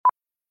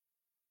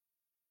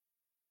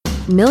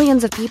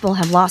Millions of people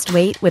have lost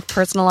weight with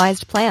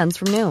personalized plans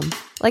from Noom.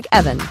 Like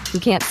Evan, who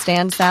can't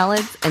stand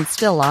salads and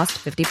still lost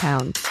 50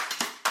 pounds.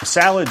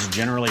 Salads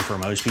generally for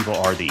most people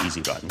are the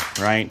easy button,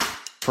 right?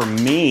 For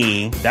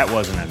me, that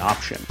wasn't an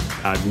option.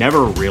 I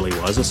never really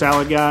was a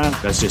salad guy.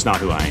 That's just not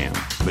who I am.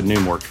 But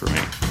Noom worked for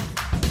me.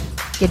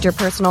 Get your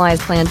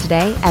personalized plan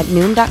today at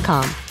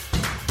Noom.com.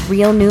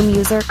 Real Noom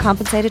user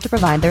compensated to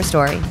provide their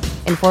story.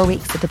 In 4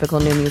 weeks, the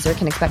typical Noom user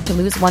can expect to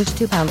lose 1 to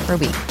 2 pounds per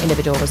week.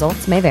 Individual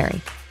results may vary.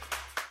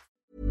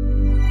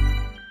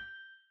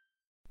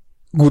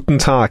 Guten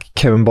Tag,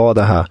 Kevin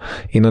Bader här.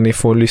 Innan ni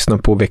får lyssna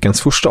på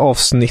veckans första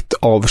avsnitt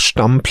av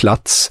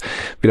Stamplats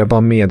vill jag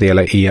bara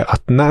meddela er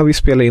att när vi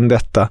spelar in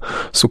detta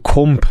så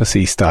kom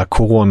precis det här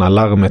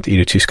coronalarmet i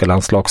det tyska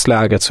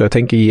landslagslägret, så jag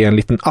tänker ge en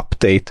liten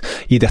update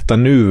i detta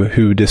nu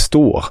hur det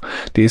står.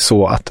 Det är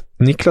så att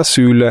Niklas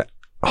Süle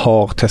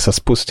har testats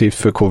positivt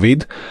för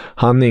covid.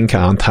 Han är i en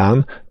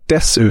karantän.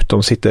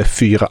 Dessutom sitter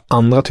 4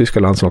 andra tyska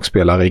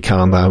landslagsspelare i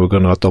karantän på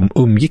grund av att de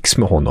umgicks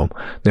med honom.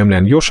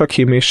 Nämligen Joshua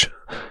Kimmich,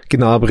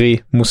 Gnabry,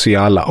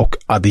 Musiala och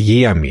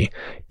Adeyemi.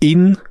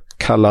 In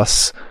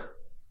kallas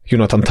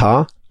Jonathan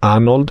Tah,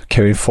 Arnold,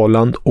 Kevin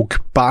Folland och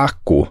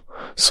Baku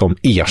som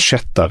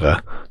ersättare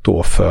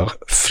då för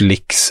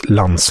Flicks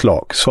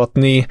landslag. Så att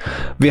ni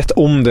vet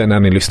om det när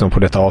ni lyssnar på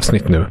detta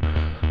avsnitt nu.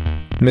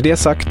 Med det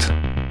sagt,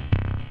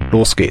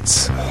 los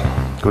geht's.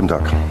 Guten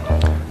Tag.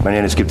 Meine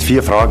Herren, es gibt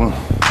 4 Fragen,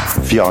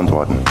 4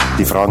 Antworten.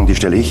 Die Fragen, die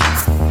stelle ich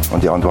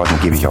und die Antworten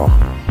gebe ich auch.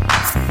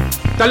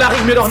 Da lache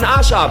ich mir doch einen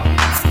Arsch ab!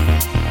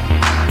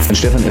 An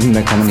Stefan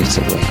Effenberg kann man nicht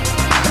zerbrechen.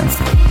 Ja.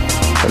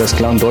 War das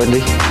klar und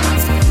deutlich?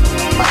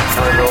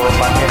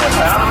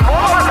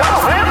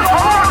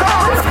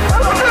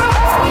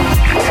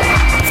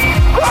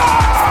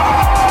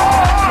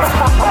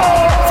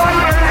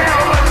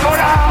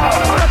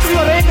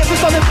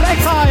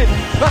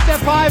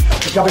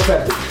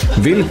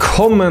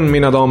 Willkommen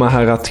mina damer och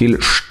herrar till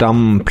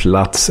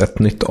Stamplats, ett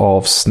nytt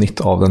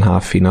avsnitt av den här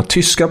fina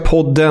tyska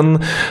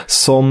podden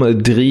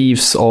som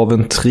drivs av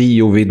en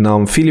trio vid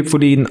namn Filip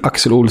Wåhlin,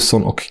 Axel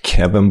Olsson och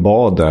Kevin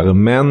Bader.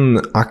 Men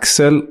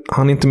Axel,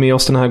 han är inte med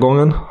oss den här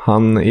gången.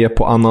 Han är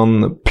på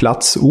annan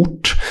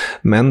platsort.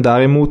 Men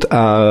däremot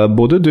är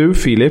både du,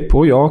 Filip,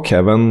 och jag,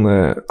 Kevin,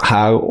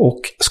 här och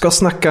ska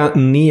snacka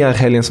ner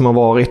helgen som har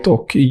varit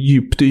och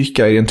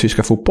djupdyka i den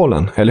tyska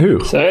fotbollen, eller hur?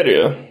 Så är det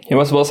ju. Jag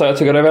måste bara säga, jag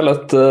tycker det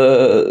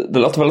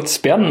låter väldigt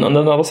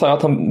spännande när du säger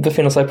att han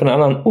befinner sig på en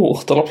annan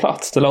ort eller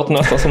plats. Det låter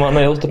nästan som att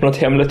han är ute på något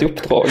hemligt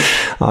uppdrag.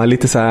 Ja,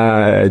 lite så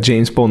här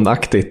James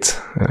Bond-aktigt.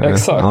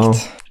 Exakt. Ja.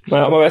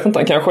 Men man vet inte,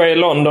 han kanske är i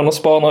London och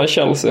spanar i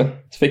Chelsea.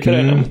 Så fick vi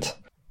det nämnt.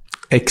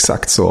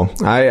 Exakt så.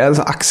 Nej,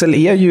 alltså Axel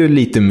är ju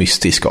lite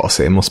mystisk av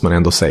sig, måste man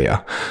ändå säga.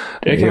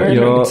 Det kan man ju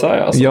lugnt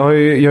säga. Alltså. Jag har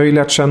ju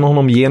lärt känna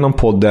honom genom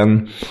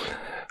podden.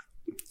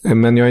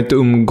 Men jag har inte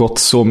umgått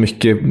så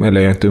mycket,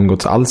 eller jag har inte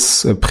umgått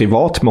alls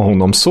privat med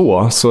honom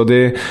så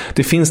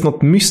det finns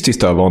något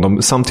mystiskt över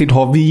honom. Samtidigt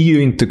har vi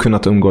ju inte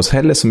kunnat umgås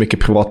heller så mycket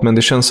privat, men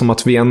det känns som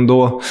att vi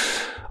ändå,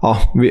 ja,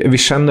 vi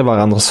känner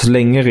varandra så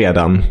länge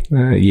redan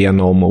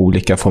genom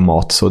olika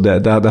format, så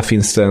där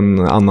finns det en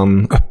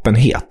annan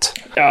öppenhet.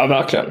 Ja,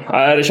 verkligen.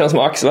 Det känns som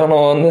att Axel han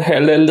har en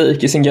hel del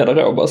lik i sin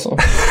garderob alltså.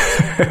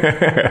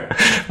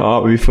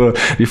 Ja,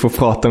 vi får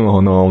prata med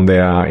honom om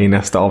det i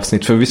nästa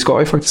avsnitt, för vi ska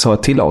ju faktiskt ha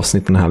ett till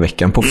avsnitt den här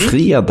veckan på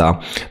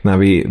fredag när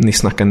ni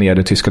snackar ner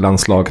det tyska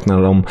landslaget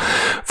när de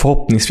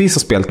förhoppningsvis har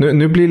spelat.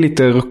 Nu blir det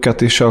lite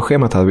ruckat i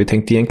körschemat här. Vi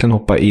tänkte egentligen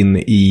hoppa in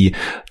i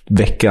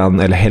veckan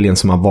eller helgen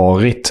som har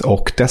varit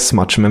och dess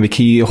match, men vi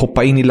kan ju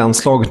hoppa in i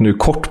landslaget nu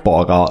kort,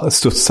 bara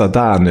studsa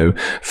där nu,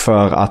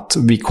 för att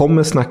vi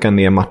kommer snacka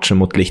ner matchen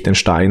mot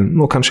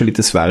Liechtenstein och kanske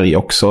lite Sverige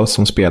också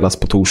som spelas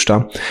på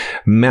torsdag.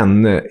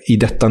 Men i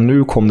detta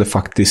nu kom det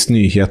faktiskt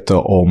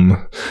nyheter om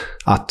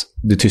att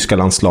det tyska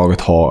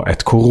landslaget har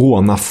ett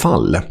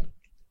coronafall.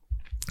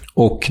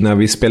 Och när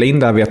vi spelar in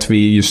där vet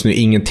vi just nu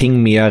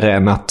ingenting mer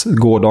än att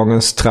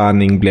gårdagens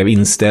träning blev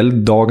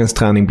inställd. Dagens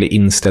träning blev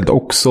inställd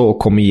också och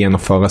kommer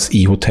genomföras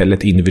i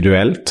hotellet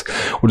individuellt.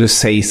 Och det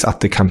sägs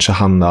att det kanske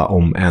handlar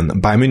om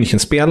en Bayern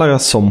München-spelare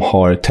som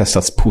har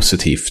testats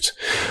positivt.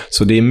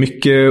 Så det är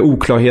mycket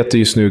oklarheter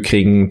just nu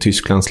kring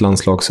Tysklands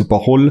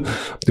landslagsuppehåll.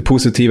 Det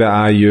positiva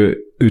är ju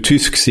ur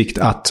tysk sikt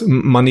att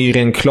man är ju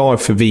redan klar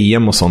för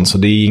VM och sånt. Så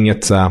det är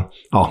inget,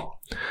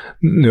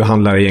 nu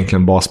handlar det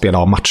egentligen bara om att spela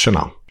av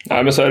matcherna.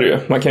 Nej, men så är det ju.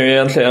 Man kan ju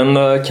egentligen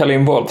kalla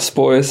in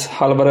Wolfsburgs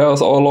halva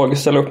deras A-lag och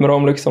ställa upp med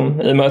dem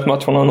liksom, i och med att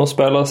matchen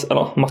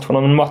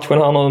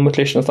här nu mot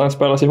Liechtenstein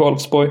spelas i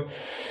Wolfsburg.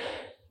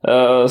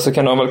 Så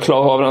kan de väl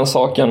klara av den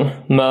saken.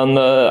 Men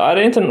det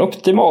är inte en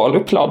optimal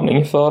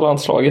uppladdning för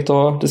landslaget,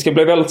 och det ska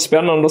bli väldigt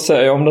spännande att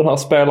se om den här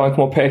spelaren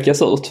kommer att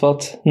pekas ut. För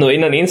att nu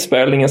innan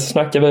inspelningen så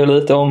snackar vi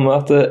lite om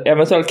att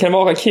eventuellt kan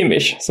vara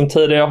Kimmich som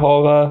tidigare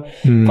har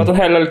fått en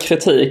hel del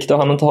kritik då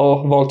han inte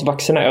har valt att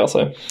vaccinera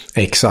sig.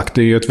 Exakt,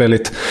 det är ju ett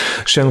väldigt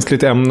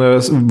känsligt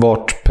ämne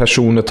vart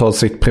personer tar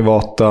sitt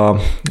privata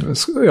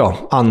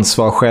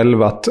ansvar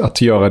själv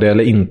att göra det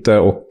eller inte,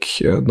 och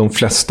de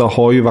flesta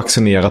har ju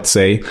vaccinerat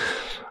sig.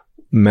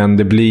 Men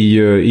det blir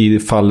ju i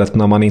fallet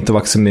när man inte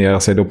vaccinerar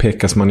sig, då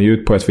pekas man ju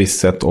ut på ett visst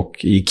sätt. Och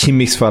i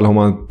Kimmichs fall har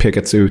man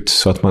pekats ut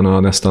så att man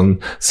har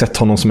nästan sett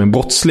honom som en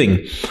brottsling.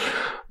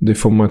 Det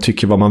får man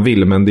tycka vad man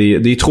vill, men det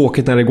är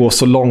tråkigt när det går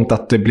så långt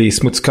att det blir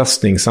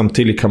smutskastning.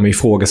 Samtidigt kan man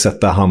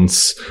ifrågasätta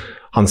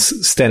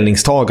hans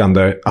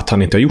ställningstagande att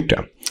han inte har gjort det.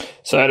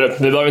 Så är det.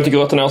 Vi behöver inte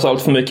grotta ner oss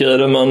allt för mycket i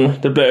det, men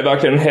det blev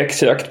verkligen en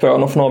häxjakt på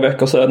honom för några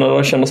veckor sedan. När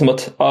det kändes som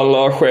att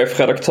alla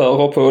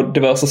chefredaktörer på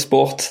diverse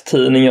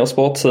sporttidningar och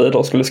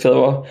sportsidor skulle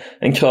skriva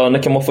en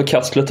krönika om hur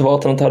förkastligt det var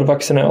att han inte hade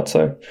vaccinerat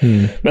sig.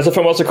 Men så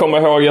får man också komma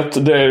ihåg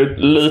att det är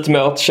lite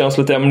mer ett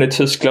känsligt ämne i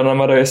Tyskland än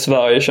vad det är i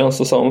Sverige, känns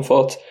det som.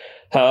 För att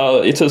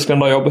här i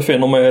Tyskland där jag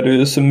befinner mig är det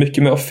ju så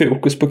mycket mer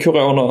fokus på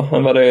corona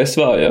än vad det är i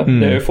Sverige.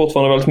 Det är ju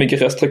fortfarande väldigt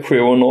mycket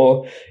restriktioner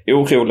och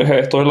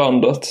oroligheter i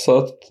landet. Så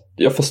att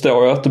jag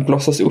förstår ju att det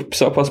blossas upp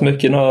så pass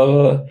mycket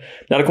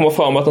när det kommer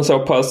fram att en så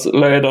pass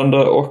ledande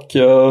och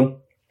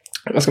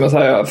vad ska man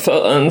säga,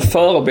 en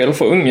förebild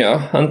för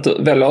unga inte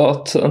väljer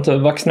att inte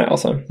vaccinera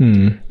sig.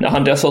 När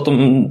han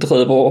dessutom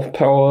driver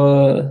på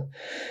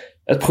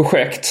ett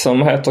projekt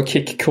som heter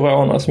Kick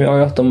Corona, som gör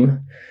att de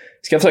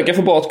ska försöka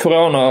få bort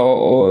corona,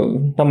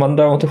 och när man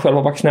då inte själv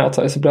har vaccinerat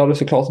sig så blir det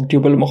såklart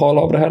dubbelmoral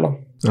av det hela.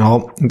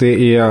 Ja,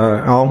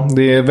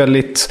 det är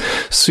väldigt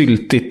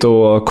syltigt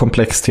och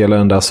komplext hela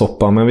den där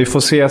soppan. Men vi får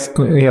se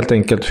helt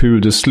enkelt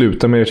hur det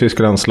slutar med det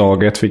tyska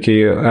landslaget. Vi kan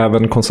ju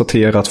även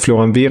konstatera att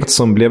Florian Wirtz,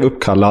 som blev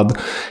uppkallad,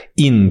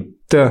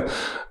 inte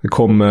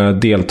kommer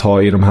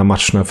delta i de här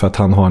matcherna för att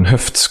han har en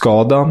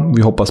höftskada.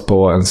 Vi hoppas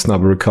på en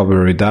snabb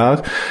recovery där.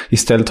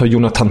 Istället har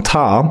Jonathan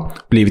Tah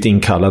blivit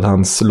inkallad,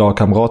 hans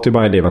lagkamrat i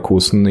Bayer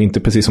Leverkusen, inte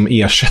precis som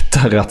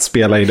ersättare att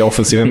spela i det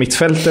offensiva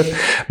mittfältet.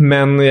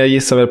 Men jag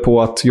gissar väl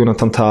på att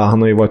Jonathan Tah,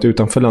 han har ju varit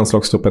utanför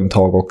landslagstruppen ett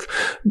tag, och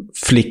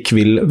Flick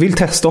vill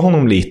testa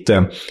honom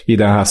lite i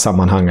det här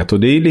sammanhanget. Och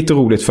det är lite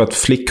roligt för att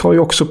Flick har ju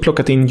också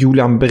plockat in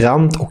Julian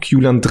Brandt och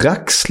Julian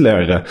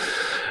Draxler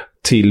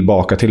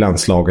tillbaka till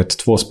landslaget.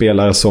 2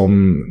 spelare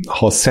som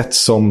har sett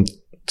som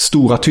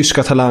stora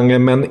tyska talanger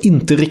men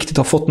inte riktigt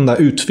har fått den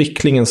där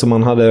utvecklingen som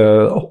man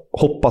hade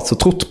hoppats och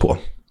trott på.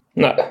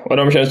 Nej, och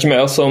de känns ju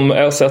mer som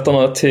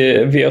ersättarna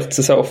till Wirtz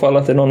i så fall,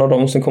 att det är någon av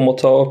dem som kommer att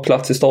ta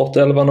plats i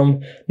startelvan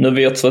om nu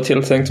Wirtz var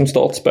tilltänkt som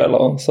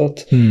startspelare. Så att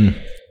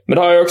men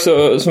det har ju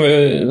också, som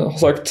vi har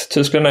sagt,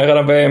 Tyskland är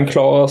redan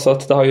VM-klara, så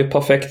att det har ju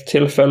perfekt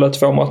tillfälle,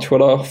 2 matcher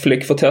där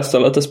Flick får testa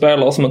lite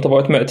spelare som inte har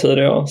varit med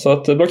tidigare. Så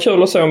att det blir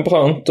kul att se om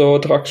Brandt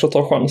och Draxler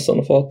tar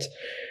chansen, för att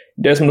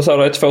det är som du säger,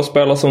 det är 2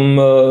 spelare som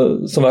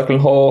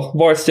verkligen har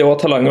varit stora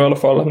talanger i alla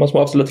fall, men som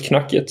har haft lite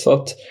knackigt. Så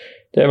att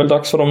det är väl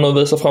dags för dem nu att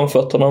visa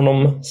framfötterna om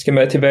de ska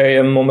med till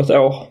VM om ett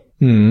år.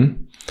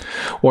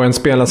 Och en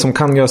spelare som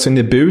kan göra sin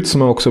debut,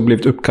 som har också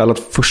blivit uppkallad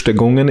första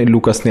gången, i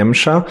Lukas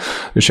Nemcha.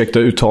 Ursäkta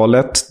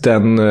uttalet.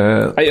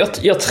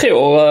 Jag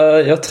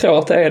tror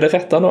att det är det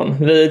rätta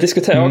någon. Vi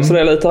diskuterar också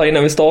det lite här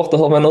innan vi startar,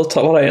 hur man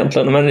uttalar det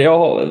egentligen. Men jag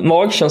har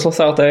magkänslan som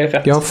säger att det är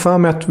rätt. Jag har för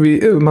mig att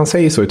man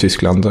säger så i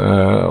Tyskland.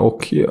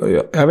 Och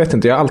jag vet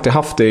inte, jag har alltid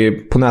haft det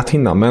på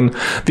näthinnan. Men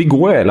vi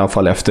går i alla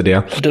fall efter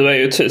det. Du är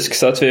ju tysk,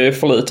 så att vi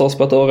förlitar oss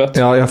på att du har rätt.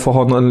 Ja, jag får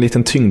ha en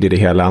liten tyngd i det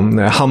hela.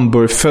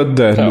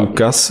 Hamburg-födde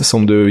Lukas,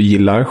 som du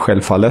gillar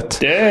självfallet.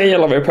 Det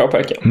gillar vi att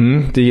påpeka.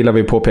 Det gillar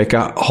vi att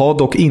påpeka. Har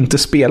dock inte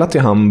spelat i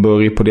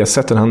Hamburg på det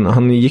sättet.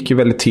 Han gick ju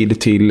väldigt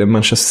tidigt till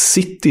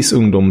Manchester Citys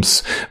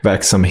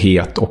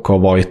ungdomsverksamhet och har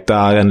varit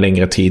där en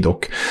längre tid,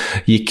 och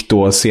gick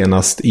då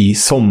senast i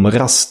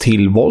somras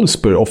till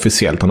Wolfsburg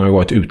officiellt. Han har ju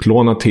varit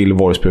utlånad till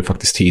Wolfsburg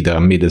faktiskt tidigare,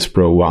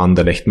 Middlesbrough och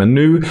Anderlecht, men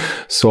nu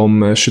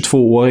som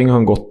 22-åring har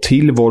han gått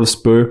till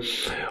Wolfsburg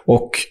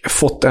och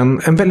fått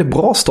en väldigt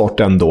bra start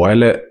ändå,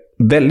 eller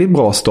väldigt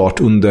bra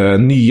start under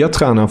nya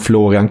tränaren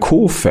Florian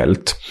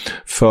Kohfeldt.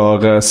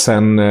 För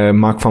sen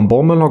Mark van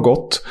Bommel har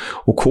gått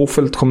och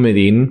Kohfeldt kommer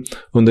in,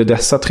 under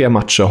dessa 3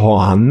 matcher har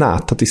han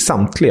nätat i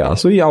samtliga.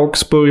 Alltså i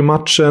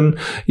Augsburg-matchen,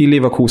 i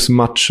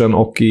Leverkusen-matchen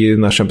och i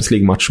den här Champions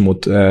League-matchen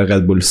mot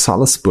Red Bull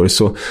Salzburg.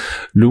 Så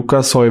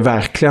Lukas har ju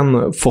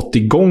verkligen fått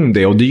igång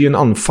det, och det är ju en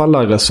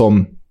anfallare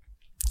som,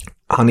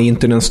 han är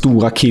inte den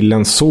stora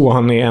killen så,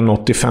 han är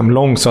 1,85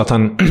 lång, så att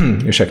han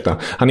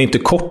han är inte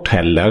kort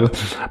heller,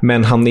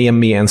 men han är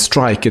med en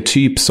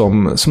striker-typ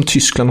som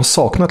Tyskland har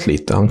saknat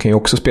lite. Han kan ju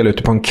också spela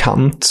ute på en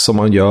kant som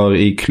man gör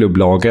i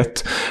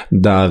klubblaget,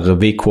 där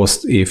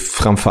Weghorst är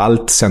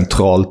framförallt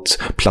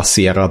centralt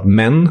placerad,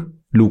 men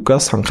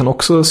Lukas, han kan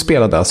också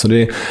spela där, så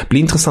det blir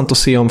intressant att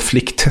se om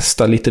Flick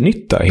testar lite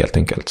nytt där helt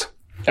enkelt.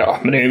 Ja,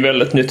 men det är en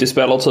väldigt nyttig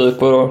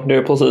spelartyp, och det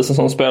är precis en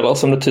sån spelare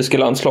som det tyska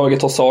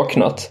landslaget har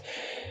saknat.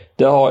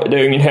 Det är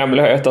ju ingen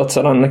hemlighet att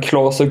sedan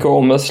Klose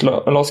Gomes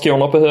la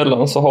skorna på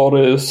hyllan så har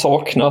det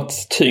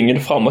saknats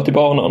tyngd framåt i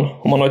banan.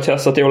 Och man har ju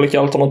testat olika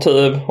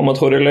alternativ, och man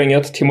trodde länge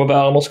att Timo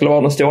Werner skulle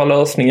vara den stora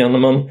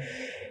lösningen, men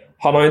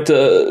han har ju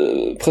inte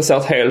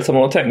presterat helt som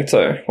man har tänkt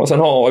sig. Och sen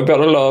har ju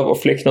både Löw och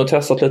Flick nu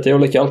testat lite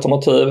olika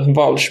alternativ.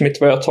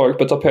 Waldschmidt var ett tag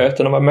på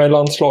tapeten och var med i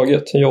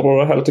landslaget och gjorde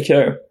det helt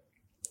okej.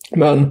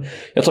 Men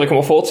jag tror det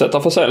kommer fortsätta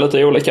få se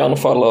lite olika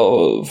anfall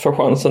och få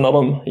chansen när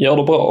de gör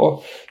det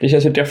bra. Det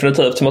känns ju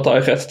definitivt som att det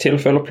är rätt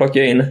tillfälle att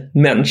plocka in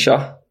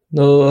Mencha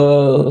Nu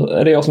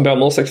är det jag som ber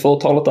om ursäkt för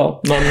uttalet där.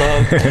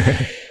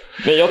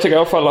 Men jag tycker i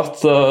alla fall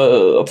att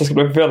det ska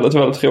bli väldigt,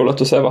 väldigt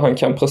roligt att se vad han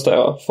kan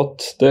prestera. För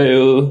att det är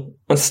ju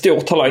en stor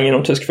talang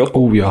inom tysk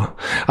fotboll. Oh ja.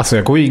 Alltså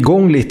jag går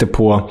igång lite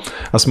på...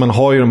 Alltså man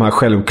har ju de här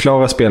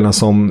självklara spelarna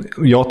som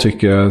jag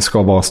tycker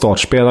ska vara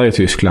startspelare i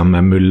Tyskland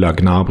med Müller,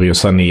 Gnabry och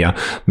Sané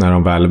när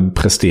de väl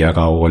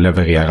presterar och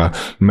levererar.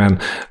 Men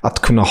att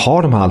kunna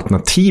ha de här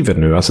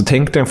alternativen nu. Alltså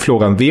tänk dig en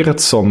Florian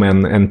Wirtz som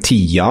en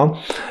 10.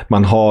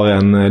 Man har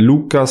en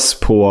Lukas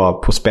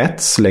på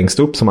spets längst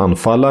upp som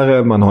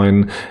anfallare. Man har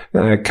en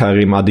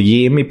Karim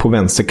Adeyemi på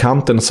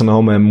vänsterkanten och sen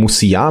har man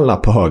Musiala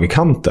på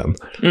högerkanten.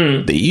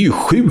 Det är ju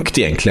sjukt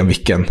egentligen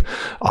vilken...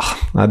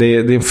 det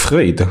är en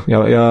fröjd.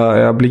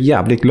 Jag blir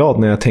jävligt glad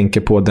när jag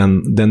tänker på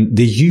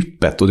det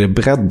djupet och det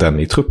bredden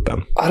i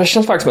truppen. Ja, det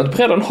känns faktiskt som att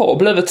bredden har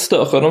blivit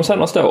större de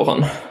senaste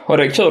åren. Och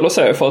det är kul att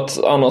se för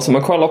att annars om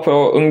man kollar på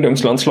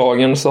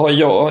ungdomslandslagen så har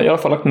jag i alla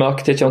fall lagt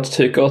märke till att jag inte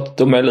tycker att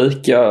de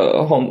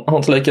är har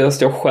inte lika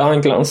stor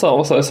stjärnglans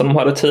över sig som de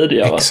hade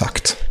tidigare.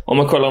 Exakt. Om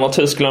man kollar när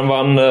Tyskland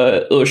vann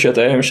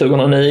U21-EM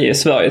 2009 i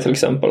Sverige till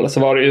exempel så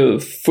var det ju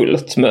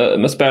fullt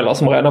med spelare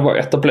som redan var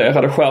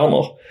etablerade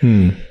stjärnor.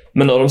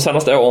 Men nu de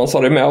senaste åren så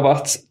har det mer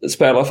varit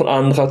spelare från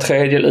andra,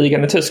 tredje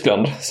ligan i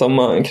Tyskland som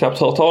man knappt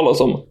hört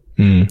talas om.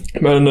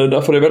 Men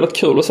därför är det väldigt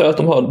kul att se att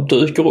de här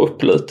dyker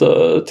upp lite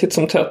titt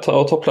som tätt här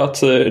och tar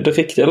plats i det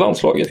riktiga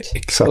landslaget.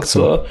 Exakt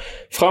så.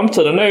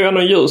 Framtiden är ju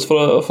ändå ljus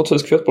för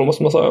tysk fotboll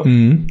måste man säga.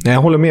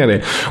 Jag håller med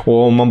dig.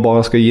 Och om man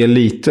bara ska ge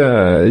lite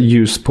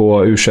ljus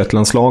på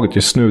U21-landslaget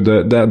just nu,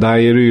 där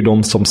är det ju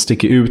de som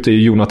sticker ut. Det är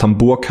Jonathan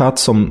Burkhardt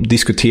som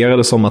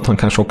diskuterade som att han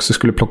kanske också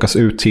skulle plockas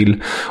ut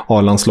till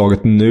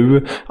A-landslaget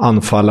nu.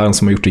 Anfallaren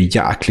som har gjort det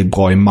jäkligt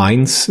bra i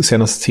Mainz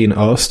senaste tiden,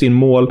 Östin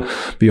mål.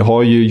 Vi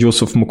har ju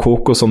Yusuf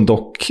Moukoko som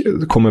dock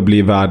kommer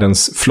bli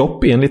världens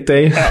flopp enligt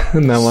dig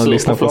när man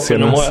lyssnar på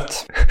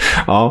senast.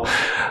 Ja,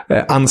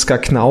 Ansgar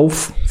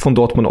Knauf från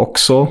Dortmund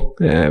också.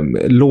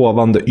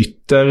 Lovande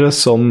ytter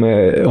som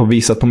har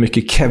visat på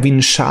mycket.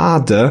 Kevin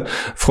Schade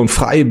från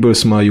Freiburg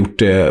som har gjort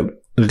det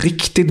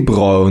riktigt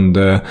bra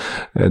under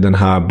den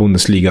här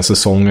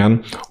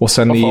Bundesliga-säsongen. Och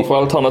sen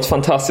framförallt har han ett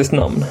fantastiskt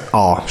namn.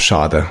 Ja,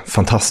 Schade.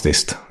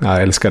 Fantastiskt.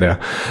 Jag älskar det.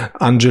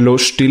 Angelo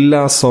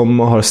Stilla som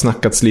har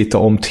snackats lite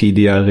om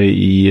tidigare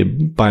i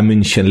Bayern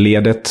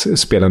München-ledet.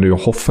 Spelar nu i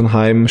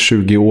Hoffenheim,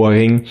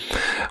 20-åring.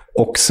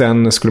 Och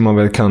sen skulle man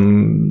väl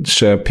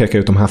kanske peka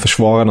ut de här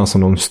försvararna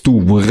som de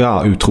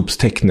stora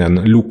utropstecknen.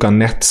 Luka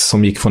Netz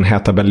som gick från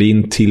Hertha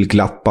Berlin till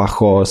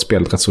Gladbach och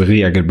spelat rätt så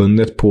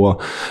regelbundet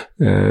på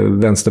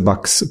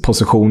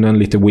vänsterbackspositionen,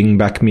 lite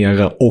wingback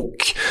mer. Och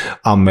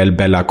Amel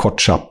Bella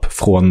Kotschap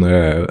från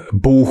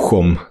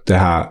Bochum, det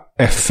här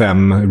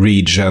FM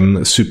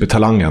Region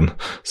supertalangen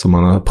som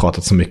man har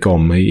pratat så mycket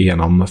om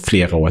genom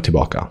flera år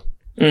tillbaka.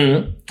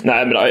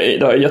 Nej, men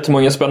det är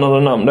jättemånga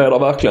spännande namn, det är det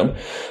verkligen.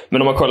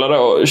 Men om man kollar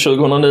då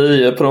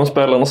 2009 på de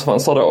spelarna som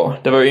fanns då,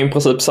 det var ju i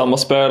princip samma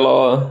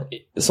spelare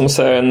som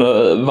sen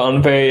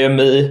vann VM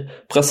i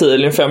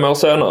Brasilien 5 år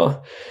senare.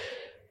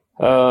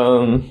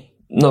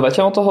 Nu vet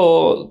jag inte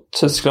hur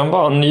Tyskland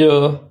vann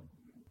ju.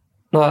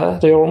 Nej,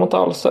 det gjorde de inte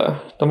alls det.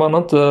 De vann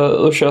inte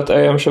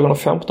U21-EM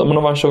 2015, men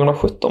de vann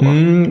 2017 va?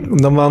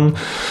 De vann...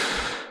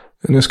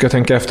 Nu ska jag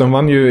tänka efter. De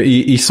vann ju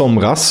i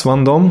somras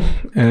vann de.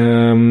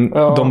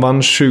 De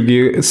vann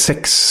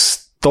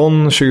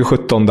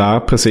 2017 där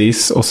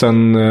precis. Och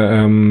sen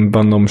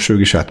vann de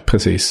 2021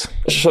 precis.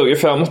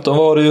 2015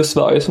 var det ju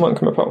Sverige som man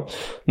kommer på.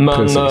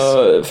 Men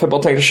för jag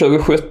bara tänkte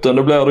 2017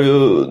 då blir det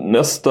ju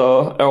nästa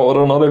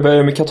år när det är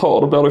VM i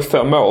Qatar. Då blir det ju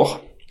 5 år.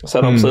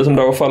 Sen precis som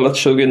det var fallet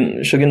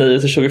 2029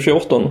 till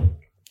 2014.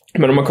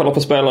 Men om man kollar på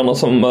spelarna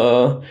som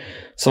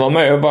var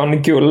med och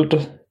vann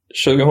guld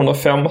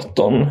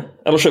 2015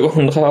 eller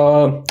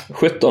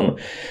 2017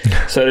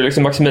 så är det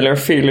liksom Maximilian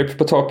Philipp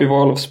på topp i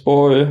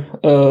Wolfsburg,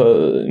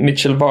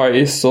 Mitchell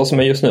Weiss som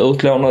är just nu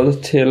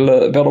utlånad till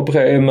Werder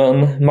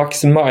Bremen,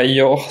 Max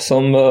Meyer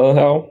som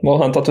var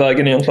han tagit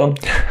vägen egentligen,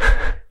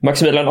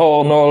 Maximilian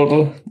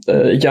Arnold,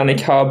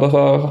 Yannick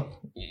Haberer.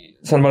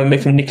 Sen var det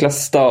liksom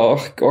Niklas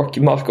Stark och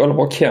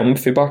Marc-Oliver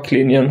Kempf i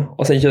backlinjen.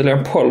 Och sen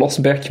Julian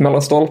Pollersbeck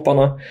mellan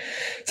stolparna.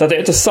 Så att det är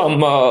inte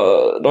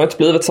det har inte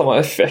blivit samma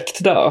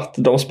effekt där. Att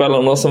de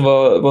spelarna som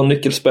var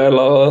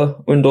nyckelspelare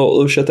under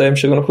U21-EM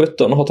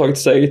 2017 har tagit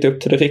steget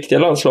upp till det riktiga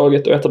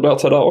landslaget och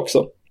etablerat sig där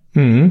också.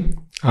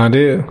 Ja,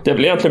 det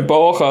blir egentligen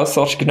bara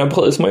Serge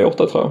Gnabry som har gjort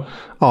det, tror jag.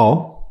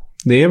 Ja,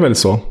 det är väl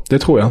så. Det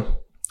tror jag.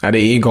 Ja, det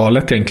är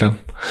galet egentligen.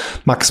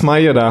 Max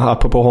Meyer där,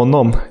 apropå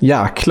honom.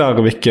 Jäklar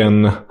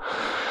vilken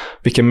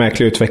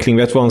märklig utveckling.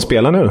 Vet du vad han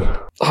spelar nu?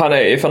 Han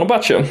är i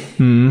Fenerbahce.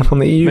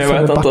 Han är ju men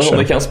jag vet inte hur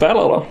mycket han spelar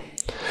då.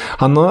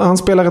 Han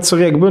spelar rätt så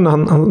regelbundet.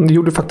 Han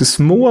gjorde faktiskt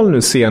mål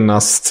nu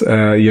senast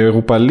i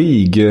Europa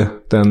League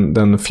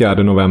den 4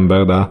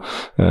 november där.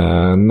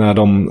 När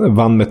de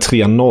vann med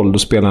 3-0 då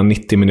spelade han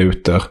 90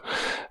 minuter.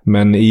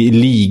 Men i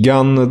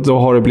ligan då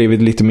har det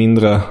blivit lite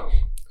mindre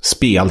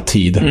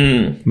speltid.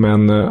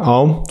 Men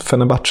ja,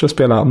 Fenerbahce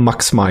spelar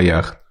Max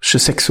Meyer.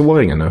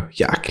 26-åringen nu.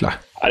 Jäklar.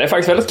 Ja, det är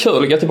faktiskt väldigt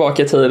kul att gå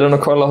tillbaka i tiden och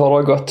kolla hur det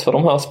har gått för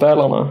de här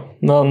spelarna.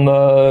 Men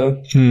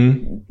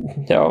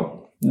ja,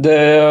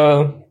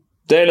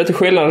 det är lite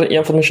skillnad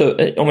jämfört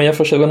med, om man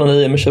jämför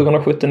 2009 med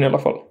 2017 i alla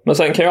fall. Men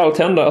sen kan ju allt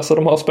hända. Alltså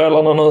de här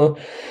spelarna nu,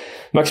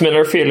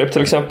 Maximilian Philip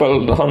till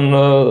exempel,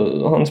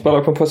 han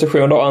spelar på en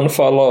position där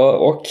anfaller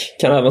och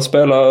kan även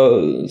spela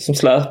som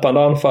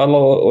släpande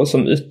anfallare och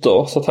som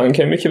ytter. Så att han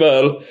kan mycket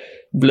väl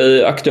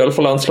bli aktuell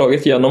för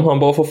landslaget igen om han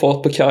bara får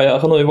fart på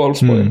karriären nu i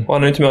Wolfsburg. Och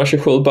han är inte mer än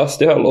 27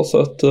 bast heller, så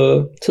att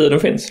tiden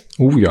finns.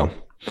 Oh ja.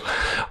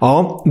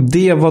 Ja,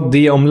 det var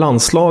det om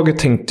landslaget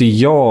tänkte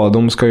jag.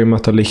 De ska ju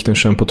möta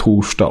Liechtenstein på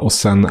torsdag och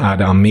sen är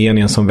det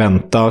Armenien som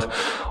väntar.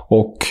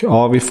 Och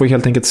ja, vi får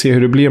helt enkelt se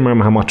hur det blir med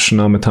de här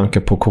matcherna med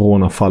tanke på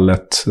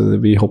coronafallet.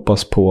 Vi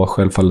hoppas på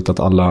självfallet att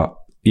alla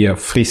är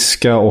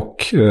friska och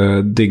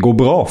det går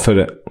bra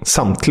för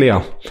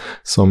samtliga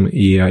som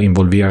är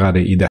involverade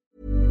i det.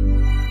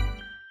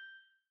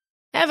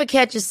 Ever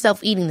catch yourself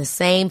eating the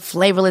same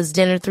flavorless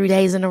dinner 3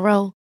 days in a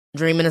row?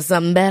 Dreaming of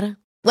something better?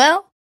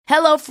 Well,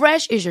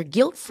 HelloFresh is your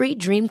guilt-free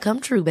dream come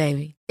true,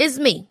 baby. It's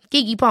me,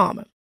 Keke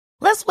Palmer.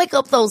 Let's wake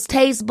up those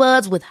taste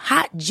buds with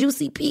hot,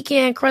 juicy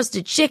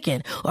pecan-crusted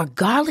chicken or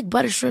garlic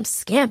butter shrimp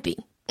scampi.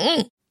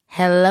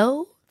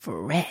 Hello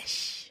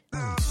Fresh.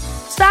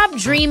 Stop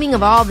dreaming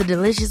of all the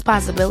delicious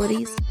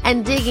possibilities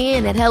and dig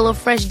in at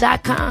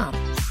HelloFresh.com.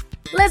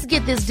 Let's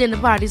get this dinner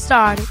party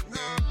started.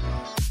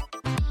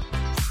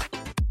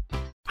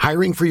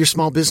 Hiring for your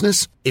small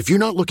business? If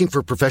you're not looking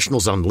for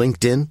professionals on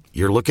LinkedIn,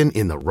 you're looking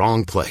in the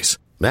wrong place.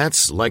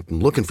 That's like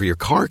looking for your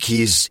car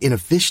keys in a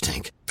fish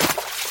tank.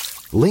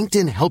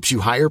 LinkedIn helps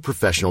you hire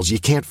professionals you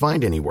can't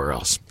find anywhere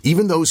else,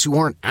 even those who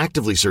aren't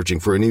actively searching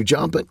for a new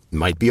job but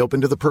might be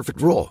open to the perfect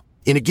role.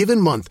 In a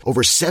given month,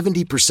 over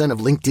 70%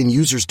 of LinkedIn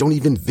users don't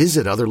even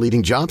visit other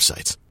leading job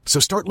sites. So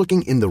start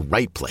looking in the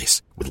right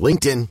place. With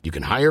LinkedIn, you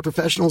can hire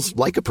professionals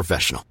like a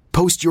professional.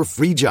 Post your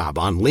free job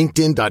on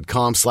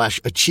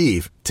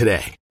linkedin.com/achieve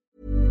today.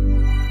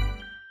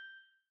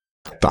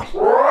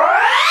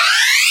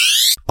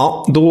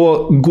 Ja,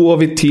 då går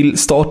vi till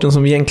starten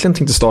som vi egentligen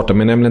tänkte starta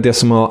med, nämligen det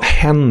som har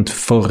hänt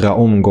förra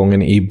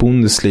omgången i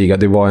Bundesliga.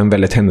 Det var en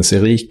väldigt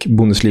händelserik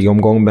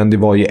Bundesliga-omgång, men det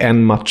var ju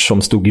en match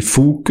som stod i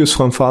fokus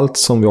framförallt,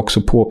 som vi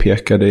också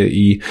påpekade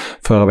i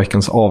förra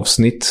veckans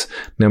avsnitt,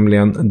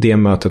 nämligen det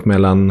mötet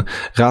mellan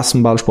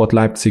Rasenballsport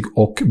Leipzig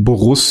och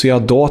Borussia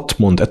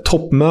Dortmund. Ett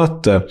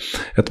toppmöte,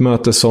 ett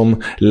möte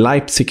som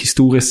Leipzig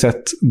historiskt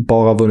sett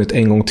bara vunnit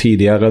en gång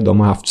tidigare. De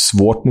har haft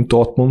svårt mot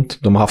Dortmund,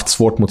 de har haft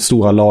svårt mot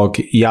stora lag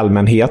i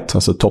allmänhet,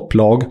 alltså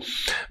topplag.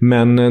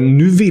 Men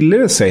nu ville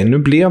det sig. Nu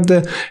blev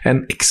det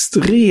en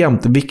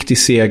extremt viktig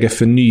seger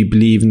för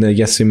nyblivne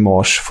Jesse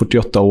Marsch,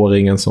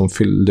 48-åringen som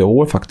fyllde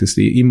år faktiskt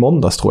i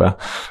måndags tror jag.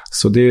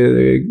 Så det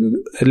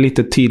är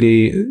lite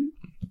tidig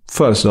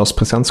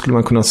födelsedagspresent skulle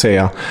man kunna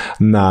säga,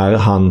 när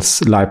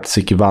hans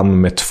Leipzig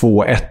vann med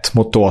 2-1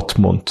 mot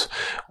Dortmund.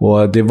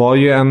 Och det var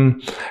ju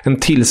en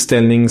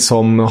tillställning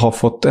som har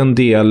fått en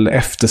del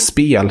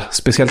efterspel,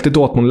 speciellt i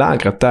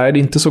Dortmund-lägret. Där är det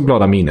inte så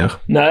glada miner.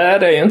 Nej,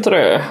 det är inte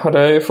det. Det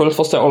är ju fullt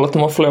förståeligt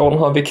när man förlorar den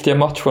här viktiga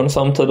matchen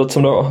samtidigt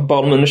som då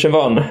Bayern München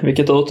vann,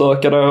 vilket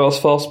utökade deras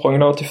försprång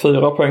då till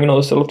 4 poäng nu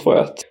istället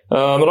för 1.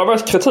 Men det har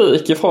varit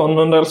kritik från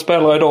en del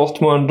spelare i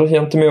Dortmund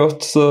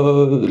gentemot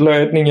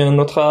ledningen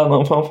och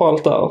tränaren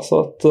framförallt där. Så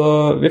att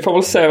vi får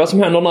väl se vad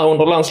som händer nu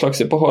under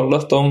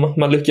landslagsuppehållet, om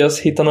man lyckas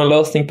hitta någon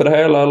lösning på det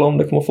hela eller om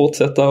det kommer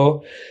fortsätta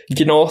och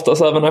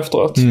gnatas även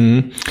efteråt.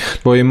 Det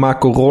var ju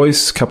Marco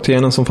Reus,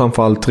 kaptenen, som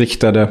framförallt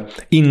riktade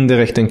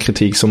indirekt en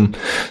kritik, som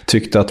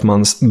tyckte att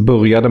man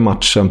började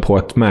matchen på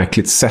ett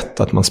märkligt sätt,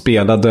 att man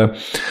spelade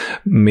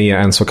med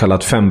en så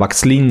kallad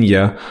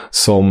fembackslinje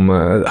som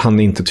han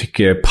inte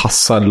tycker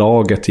passar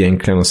laget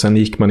egentligen, och sen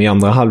gick man i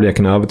andra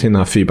halvleken över till den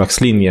här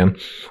fyrbackslinjen,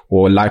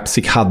 och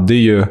Leipzig hade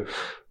ju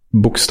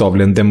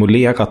bokstavligen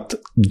demolerat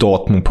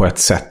Dortmund på ett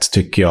sätt,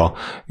 tycker jag,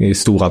 i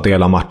stora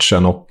delar av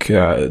matchen, och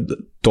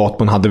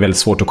Dortmund hade väldigt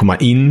svårt att komma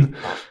in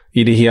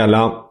i det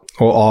hela.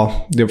 Och ja,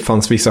 det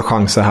fanns vissa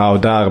chanser här och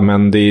där,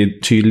 men det är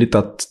tydligt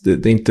att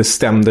det inte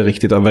stämde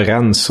riktigt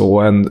överens,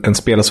 och en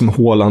spelare som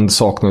Haaland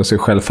saknade sig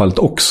självfallet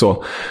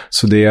också.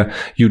 Så det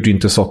gjorde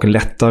inte saken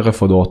lättare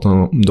för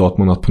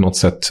Dortmund att på något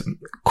sätt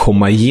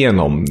komma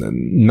igenom.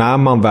 När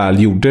man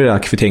väl gjorde det här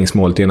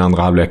kvitteringsmålet i den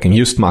andra halvleken,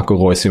 just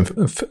Marco Reus i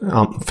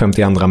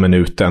 52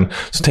 minuten,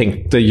 så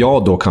tänkte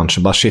jag då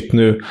kanske bara shit,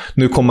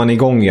 nu kommer man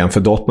igång igen, för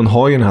Dortmund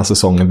har ju den här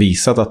säsongen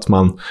visat att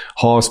man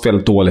har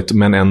spelat dåligt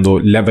men ändå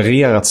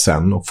levererat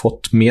sen och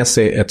fått med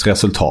sig ett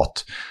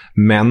resultat.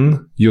 Men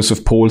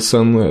Josef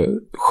Poulsen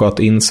sköt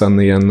in sen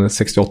i den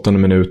 68:e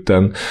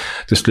minuten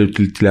det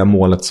slutliga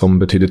målet som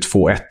betyder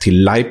 2-1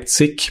 till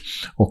Leipzig,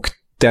 och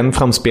den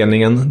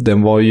framspelningen,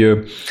 den var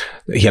ju,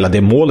 hela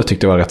det målet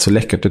tyckte jag var rätt så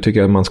läckert. Det tycker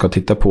jag man ska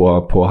titta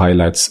på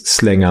highlights.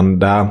 Slängan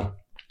där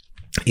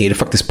är det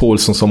faktiskt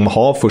Poulsen som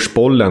har först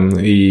bollen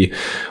i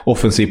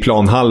offensiv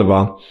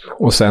planhalva,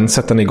 och sen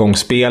sätter han igång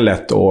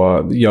spelet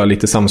och gör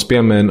lite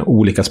samspel med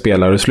olika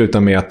spelare. Det slutar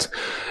med att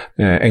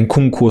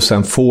Nkunku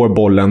sen får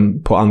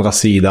bollen på andra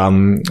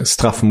sidan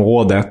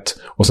straffområdet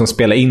och sen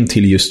spela in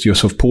till just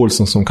Josef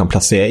Paulsson som kan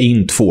placera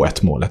in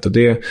 2-1 målet. Och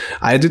det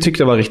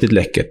tyckte jag var riktigt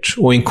läckert.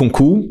 Och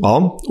Nkunku,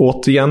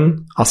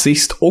 återigen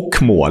assist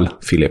och mål,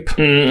 Filip.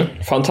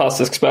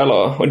 Fantastisk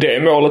spelare. Och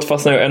det målet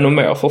fastnar ju ännu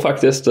mer för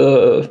faktiskt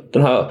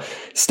den här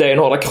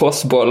stenhårda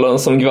crossbollen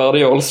som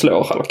Gvardiol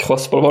slår. Eller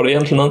crossboll var det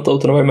egentligen inte,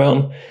 utan det var mer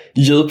en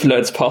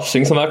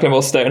djupledspassning som verkligen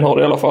var stenhård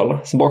i alla fall.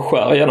 Som bara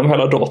skär igenom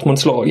hela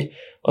Dortmunds lag.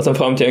 Och sen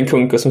fram till en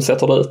Nkunku som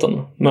sätter dit den.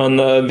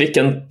 Men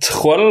vilken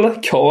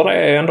trollkarl det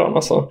är ändå.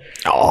 Alltså.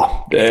 Ja.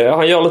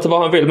 Han gör lite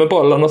vad han vill med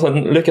bollen och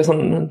sen lyckas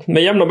han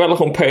med jämna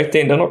mellanrum peta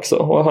in den också.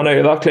 Och han är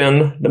ju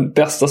verkligen den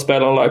bästa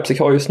spelaren Leipzig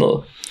har just nu.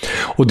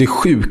 Och det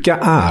sjuka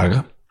är,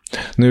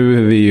 nu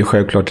är vi ju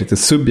självklart lite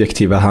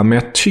subjektiva här, men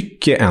jag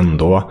tycker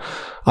ändå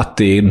att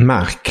det är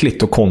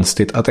märkligt och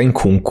konstigt att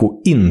Nkunku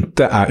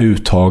inte är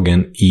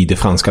uttagen i det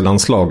franska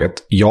landslaget.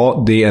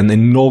 Ja, det är en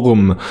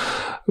enorm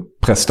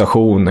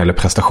prestation,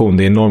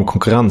 det är enorm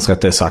konkurrens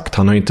rättare sagt.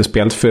 Han har ju inte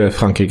spelat för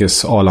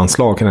Frankrikes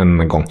A-landslag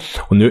en gång.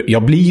 Och nu,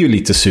 jag blir ju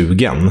lite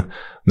sugen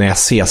när jag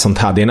ser sånt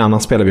här. Det är en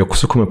annan spelare vi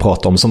också kommer att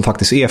prata om som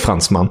faktiskt är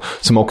fransman,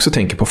 som också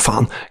tänker på,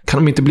 fan, kan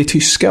de inte bli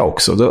tyska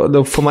också?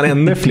 Då får man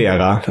ännu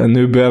flera.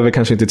 Nu behöver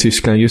kanske inte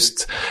Tyskland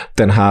just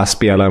den här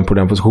spelaren på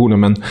den positionen,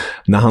 men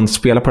när han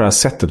spelar på det här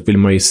sättet vill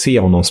man ju se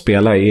honom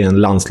spela i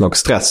en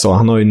landslagsstress. Och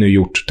han har ju nu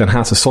gjort den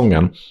här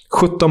säsongen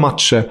 17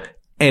 matcher,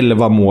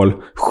 11 mål,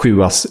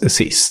 7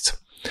 assist.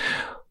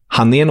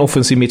 Han är en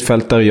offensiv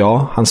mittfältare,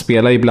 ja. Han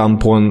spelar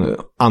ibland på en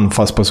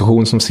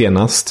anfallsposition som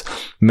senast.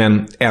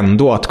 Men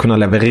ändå att kunna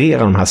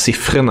leverera de här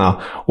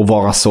siffrorna och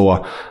vara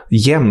så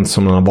jämn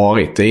som den har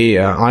varit. Det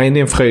är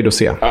en fröjd att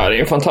se. Ja, det är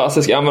en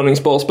fantastisk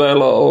användningsbar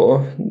spelare.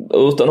 Och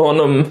utan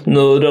honom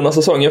nu denna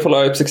säsongen för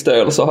Leipzigs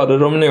del så hade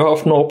de nog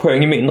haft några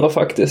poäng mindre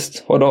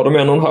faktiskt. Och då har de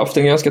ändå haft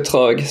en ganska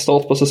trög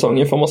start på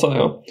säsongen, får man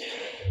säga.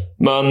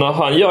 Men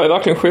han gör ju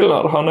verkligen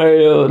skillnad. Han är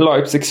ju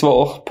Leipzigs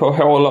svar på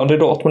Haaland i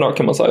Dortmund,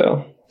 kan man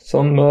säga.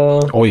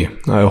 Oj,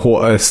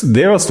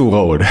 det var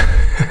stora ord.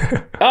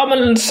 Ja,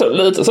 men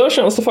lite så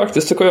känns det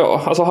faktiskt, tycker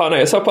jag. Alltså han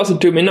är så pass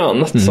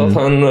dominant så att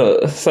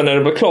sen är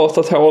det väl klart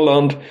att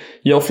Haaland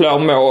gör fler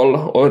mål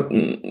och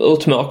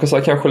utmärker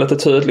sig kanske lite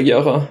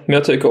tydligare. Men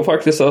jag tycker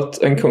faktiskt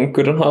att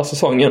Nkunku den här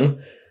säsongen,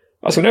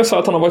 alltså jag säga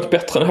att han har varit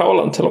bättre än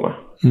Haaland till och med.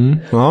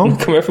 Ja. Nu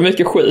kommer jag för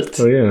mycket skit.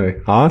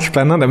 Ja,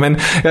 spännande. Men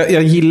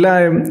jag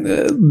gillar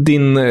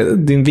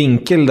din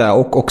vinkel där,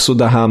 och också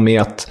det här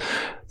med att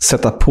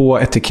sätta på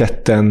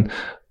etiketten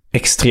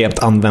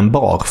extremt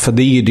användbar. För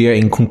det är ju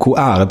det Nkunku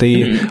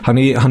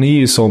är. Han är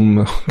ju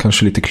som,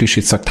 kanske lite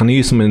klyschigt sagt, han är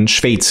ju som en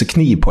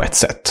schweizerkniv på ett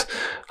sätt.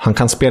 Han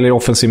kan spela i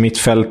offensiv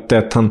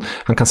mittfältet,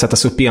 han kan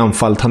sättas upp i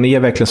anfallet. Han är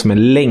verkligen som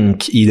en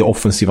länk i det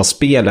offensiva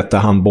spelet där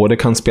han både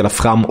kan spela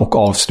fram och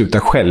avsluta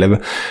själv.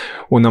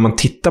 Och när man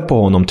tittar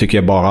på honom tycker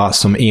jag bara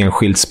som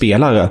enskild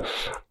spelare,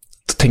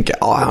 tänker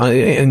jag,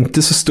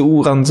 inte så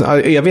stor,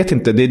 jag vet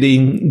inte, det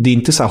är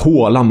inte så här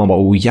håla man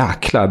bara,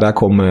 jäklar, där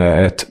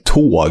kommer ett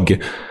tåg.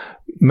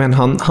 Men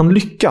han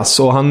lyckas,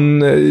 och han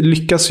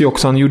lyckas ju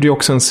också. Han gjorde ju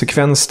också en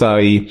sekvens där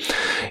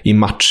i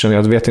matchen,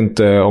 jag vet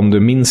inte om du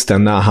minns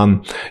den, när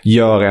han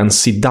gör en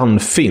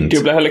Zidane-fint.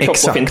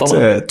 Exakt,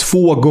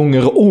 2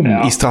 gånger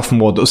om i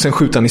straffområdet och sen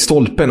skjuter han i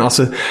stolpen.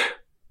 Alltså,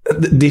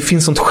 det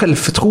finns sånt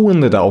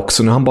självförtroende där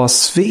också när han bara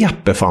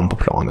sveper fram på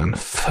planen.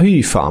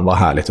 Fy fan vad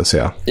härligt att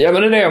se. Ja,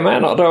 men det är det jag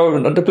menar.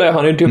 Då blir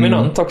han ju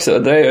dominant också.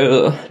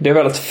 Det är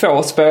väldigt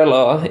få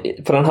spelare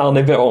på den här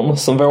nivån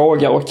som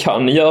vågar och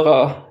kan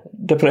göra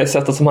det på det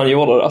sättet som han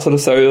gjorde det. Alltså det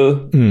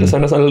ser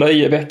nästan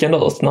löjeväckande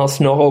ut när han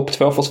snurrar upp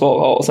 2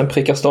 försvarare och sen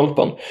prickar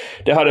stolpen.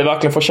 Det hade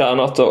verkligen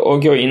förtjänat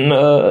att gå in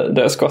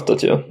det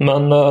skottet ju.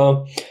 Men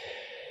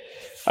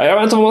jag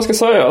vet inte vad man ska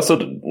säga. Alltså,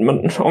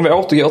 men om vi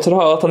återgår till det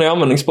här att han är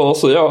användningsbar,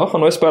 så ja,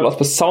 han har ju spelat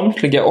på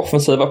samtliga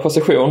offensiva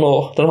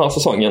positioner den här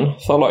säsongen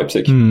för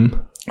Leipzig.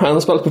 Han har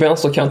spelat på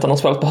vänsterkanten, han har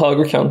spelat på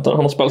högerkanten,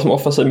 han har spelat som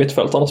offensiv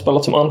mittfältare, han har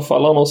spelat som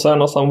anfallare och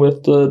senast han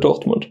mot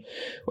Dortmund.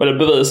 Och det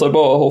bevisar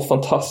bara hur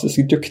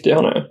fantastiskt duktig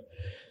han är.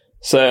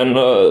 Sen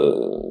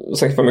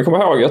får man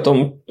komma ihåg att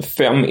de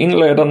 5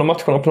 inledande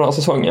matcherna på den här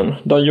säsongen,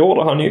 där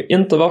gjorde han ju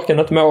inte varken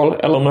ett mål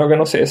eller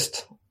någon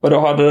assist. Och då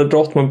hade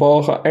Dortmund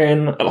bara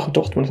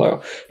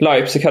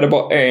Leipzig hade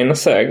bara en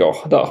seger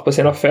där på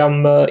sina 5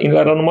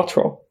 inledande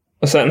matcher.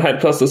 Och sen helt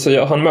plötsligt så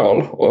gör han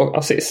mål och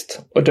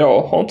assist. Och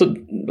då har inte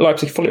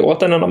Leipzig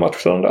förlorat en enda match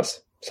sedan dess.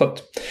 Så att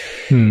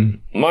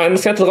man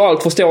ska inte dra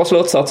allt för stora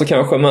slutsatser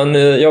kanske, men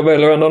jag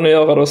vill ju ändå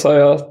göra det och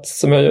säga att,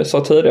 som jag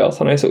sa tidigare, att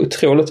han är så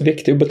otroligt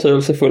viktig och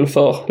betydelsefull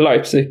för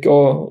Leipzig,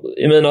 och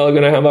i mina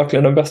ögon är han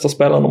verkligen den bästa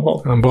spelaren de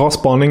har. En bra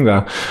spaning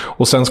där.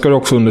 Och sen ska det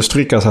också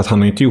understrykas att han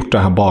har inte gjort det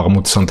här bara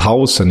mot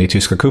Sandhausen i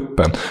tyska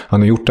kuppen.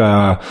 Han har gjort det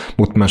här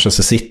mot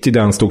Manchester City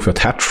där han stod för ett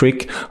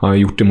hattrick. Han har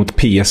gjort det mot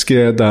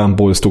PSG där han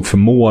både stod för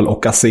mål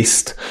och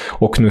assist,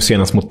 och nu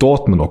senast mot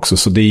Dortmund också.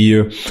 Så det är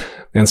ju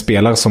en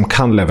spelare som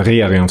kan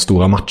leverera i de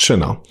stora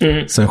matcherna.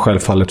 Sen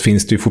självfallet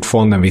finns det ju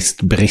fortfarande en viss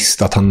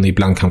brist att han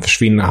ibland kan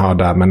försvinna här och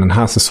där, men den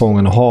här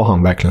säsongen har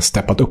han verkligen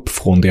steppat upp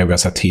från det vi har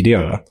sett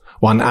tidigare.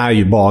 Och han är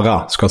ju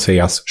bara, ska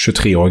sägas,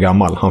 23 år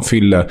gammal. Han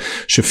fyller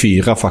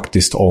 24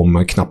 faktiskt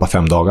om knappt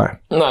 5 dagar.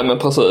 Nej, men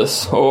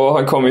precis. Och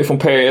han kommer ju från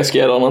PSG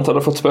där han inte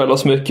hade fått spela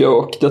så mycket.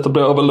 Och detta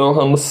blir väl då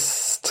hans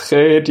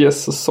 3:e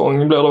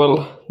säsong blir det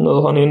väl nu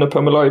han är inne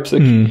på med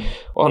Leipzig.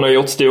 Och han har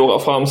gjort stora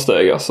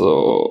framsteg alltså,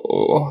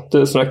 och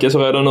det snackas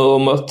redan nu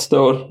om att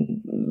då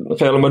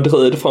Real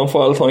Madrid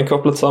framförallt har han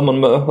kopplat samman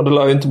med, och det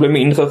lär ju inte bli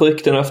mindre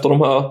rykten efter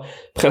de här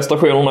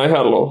prestationerna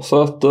heller.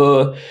 Så att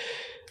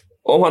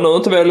om han nu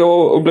inte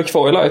väljer att bli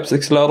kvar i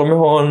Leipzig så lär de ju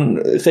ha en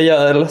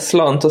rejäl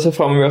slant att se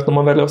fram emot när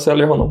man väljer att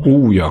sälja honom.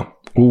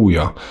 Oh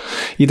ja.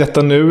 I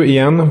detta nu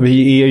igen,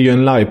 vi är ju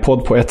en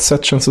livepodd på ett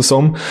sätt känns det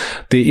som.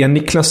 Det är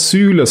Niklas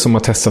Süle som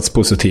har testats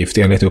positivt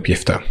enligt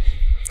uppgifter,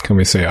 kan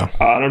vi säga.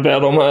 Ja, nu blir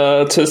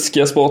de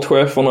tyska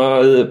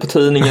sportcheferna på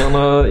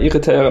tidningarna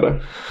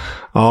irriterade.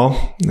 Ja.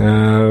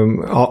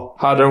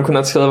 Hade de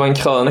kunnat skriva en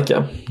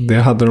krönika? Det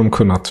hade de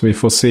kunnat. Vi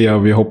får se,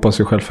 och vi hoppas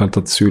ju självfallet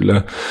att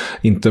Süle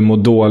inte mår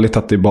dåligt,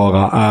 att det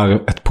bara är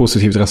ett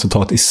positivt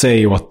resultat i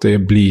sig och att det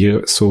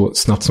blir så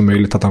snabbt som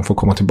möjligt att han får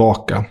komma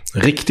tillbaka.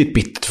 Riktigt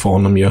bittert för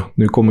honom ju.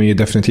 Nu kommer ju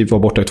definitivt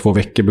vara borta i 2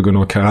 veckor på grund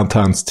av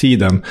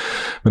karantänstiden.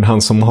 Men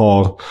han som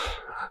har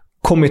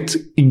kommit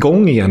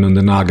igång igen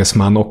under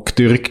Nagelsmann, och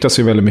det ryktas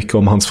ju väldigt mycket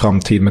om hans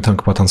framtid med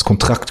tanke på att hans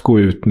kontrakt går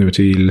ut nu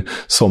till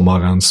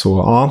sommaren. Så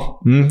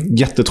ja,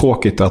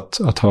 jättetråkigt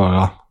att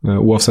höra,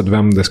 oavsett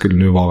vem det skulle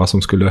nu vara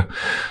som skulle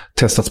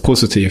testats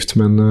positivt,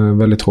 men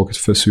väldigt tråkigt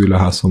för Süle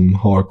här som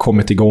har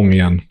kommit igång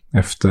igen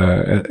efter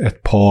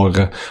ett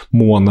par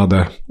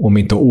månader, om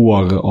inte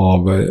år,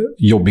 av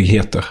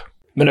jobbigheter.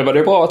 Men det var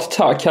det bra att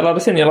Tack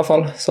kallades in i alla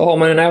fall. Så har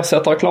man en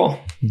ersättare klar.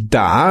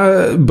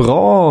 Där,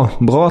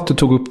 bra att du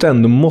tog upp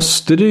den. Då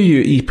måste du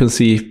ju i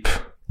princip...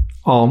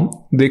 Ja,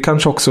 det är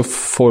kanske också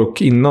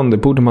folk innan. Det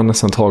borde man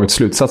nästan tagit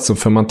slutsatsen.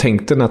 För man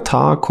tänkte när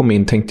Tack kom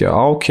in, tänkte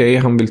jag, okej,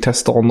 han vill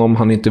testa honom.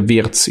 Han är inte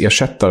Wirtz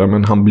ersättare,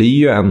 men han blir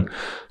ju en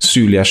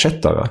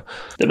Süle-ersättare.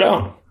 Det blir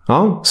han.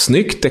 Ja,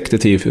 snyggt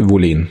detektiv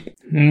Volin.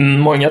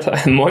 Många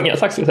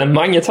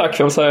tack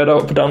får jag säga då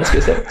på danska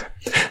istället.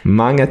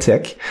 Många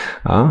tack.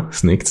 Ja,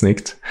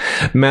 snyggt.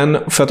 Men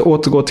för att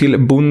återgå till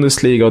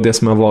Bundesliga och det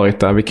som har varit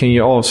där. Vi kan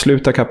ju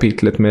avsluta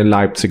kapitlet med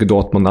Leipzig och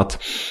Dortmund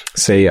att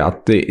säga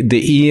att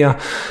det är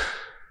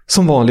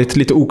som vanligt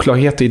lite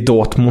oklarhet i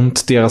Dortmund,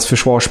 deras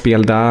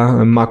försvarsspel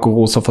där. Marco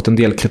Rose har fått en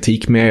del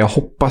kritik med. Jag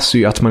hoppas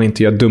ju att man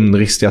inte gör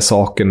dumdristiga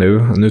saker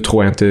nu. Nu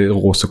tror jag inte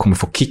Rose kommer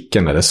få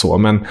kicken eller så,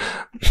 men...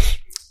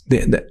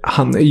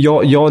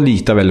 Jag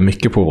litar väldigt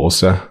mycket på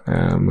Rose.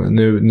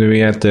 Nu är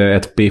jag inte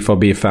ett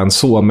BFB-fan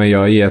så, men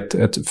jag är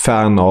ett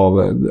fan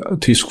av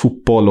tysk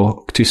fotboll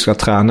och tyska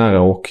tränare,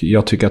 och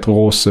jag tycker att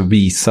Rose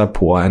visar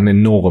på en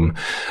enorm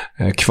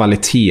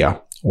kvalitet.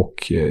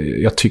 Och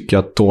jag tycker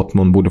att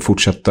Dortmund borde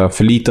fortsätta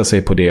förlita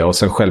sig på det, och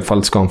sen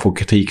självfallet ska han få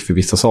kritik för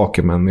vissa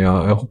saker, men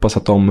jag hoppas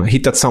att de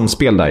hittar ett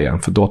samspel där igen,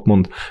 för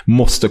Dortmund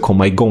måste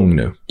komma igång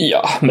nu.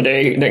 Ja, men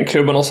den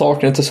klubben har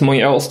saknat inte så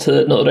många års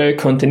tid nu. Det är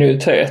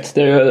kontinuitet.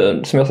 Det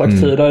är, som jag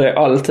sagt tidigare, det är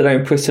alltid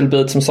en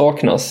pusselbit som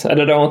saknas. Är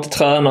det då inte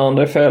tränaren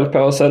det är fel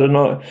på, så är det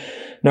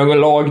någon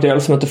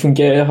lagdel som inte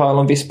fungerar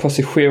eller en viss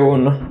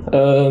position.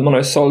 Man har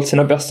ju sålt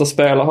sina bästa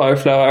spelare här i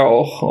flera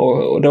år,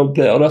 och då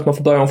blir det att man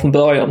får börja om från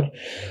början.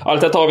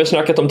 Allt detta har vi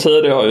snackat om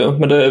tidigare ju,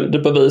 men det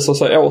bevisar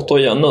sig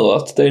återigen nu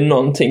att det är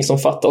någonting som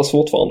fattas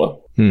fortfarande.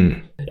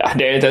 Ja,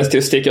 det är inte ens till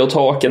att sticka ut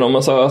haken om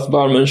man säger att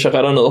Bayern München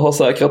redan nu har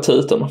säkrat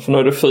titeln. För nu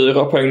är det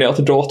 4 poäng ner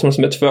till Dortmund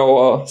som är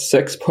 2,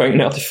 6 poäng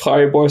ner till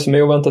Freiburg som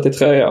är oväntat i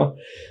 3.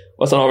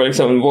 Och sen har vi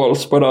liksom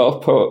Wolfsburg där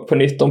på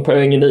 19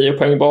 poäng, 9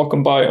 poäng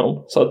bakom Bayern.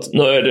 Så att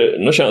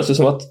nu känns det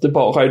som att det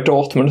bara är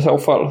Dortmund i så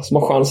fall som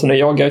har chansen att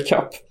jaga i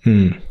kapp.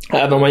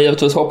 Även om man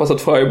givetvis hoppas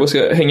att Freiburg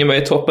ska hänga med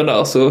i toppen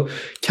där, så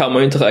kan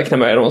man ju inte räkna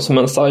med dem som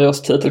en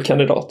seriös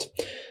titelkandidat.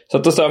 Så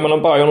att det står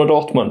mellan Bayern och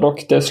Dortmund, och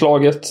det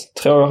slaget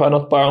tror jag redan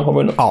att Bayern har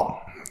vunnit.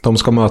 Ja, de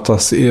ska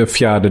mötas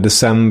 4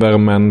 december,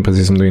 men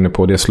precis som du är inne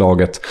på, det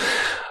slaget,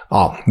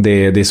 ja,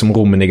 det är som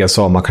Rummenigge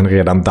sa, man kan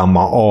redan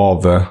damma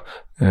av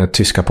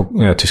tyska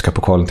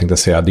pokalen, tänkte jag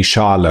säga, Die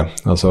Schale,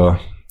 alltså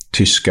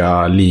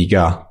tyska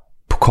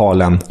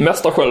ligapokalen.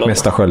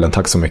 Mästarskölden,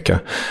 tack så mycket.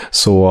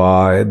 Så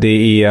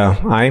det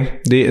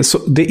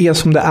är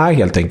som det är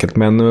helt enkelt.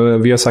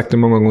 Men vi har sagt det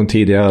många gånger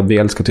tidigare att vi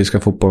älskar tyska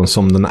fotbollen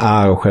som den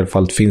är, och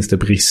självfallet finns det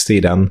brister i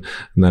den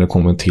när det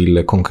kommer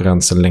till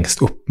konkurrensen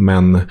längst upp,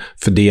 men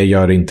för det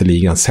gör det inte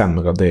ligan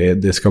sämre.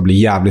 Det ska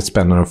bli jävligt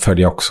spännande att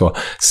följa också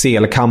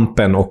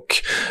CL-kampen och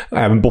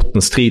även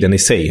bottenstriden i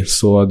sig.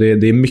 Så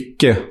det är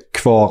mycket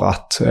kvar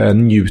att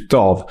njuta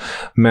av.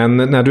 Men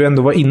när du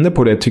ändå var inne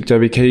på det, tyckte jag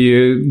vi kan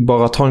ju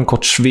bara ta en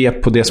kort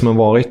svep på det som har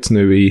varit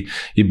nu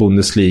i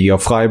Bundesliga.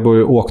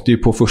 Freiburg åkte ju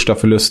på första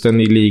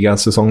förlusten i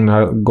ligasäsongen den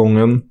här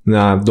gången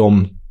när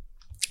de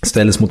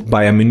ställdes mot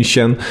Bayern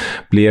München.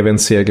 Blev en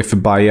seger för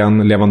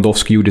Bayern.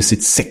 Lewandowski gjorde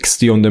sitt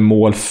 60:e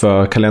mål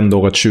för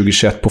kalenderåret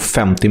 2021 på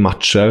 50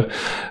 matcher.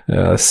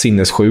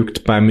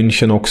 Sinnessjukt. Bayern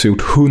München har också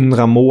gjort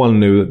 100 mål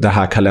nu det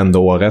här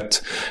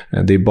kalenderåret.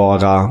 Det är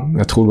bara,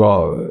 jag tror det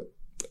var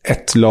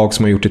ett lag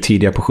som har gjort det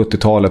tidigare på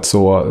 70-talet,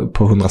 så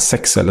på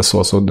 106 eller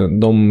så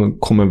de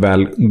kommer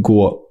väl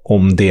gå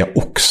om det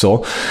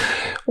också.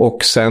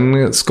 Och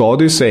sen ska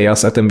det ju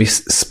sägas att en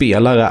viss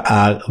spelare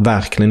är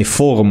verkligen i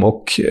form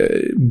och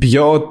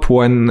bjöd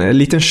på en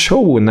liten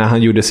show när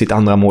han gjorde sitt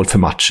andra mål för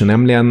matchen,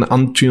 nämligen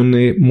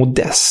Anthony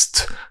Modeste,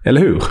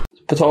 eller hur?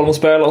 På tal om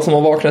spelare som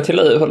har vaknat till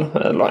liv,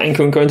 eller en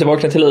kung kan inte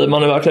vakna till liv,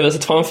 man har verkligen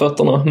visat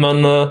framfötterna,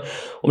 men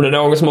om det är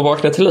någon som har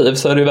vaknat till liv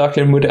så är det ju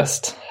verkligen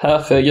Modeste.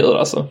 Herregud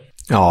alltså.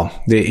 Ja,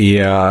 det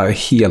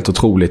är helt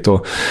otroligt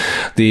och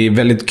det är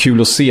väldigt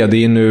kul att se.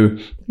 Det är nu,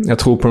 jag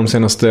tror på de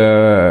senaste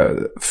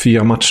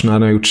 4 matcherna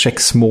han har gjort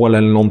 6 mål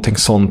eller någonting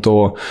sånt,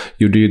 och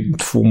gjorde ju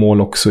 2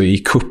 mål också i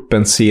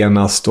kuppen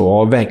senast och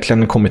har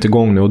verkligen kommit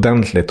igång nu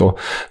ordentligt. Och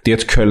det är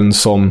ett Köln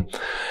som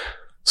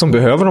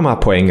behöver de här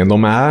poängen.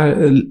 De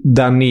är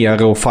där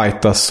nere och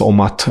fightas om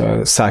att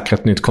säkra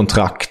ett nytt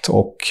kontrakt,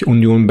 och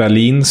Union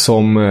Berlin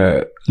som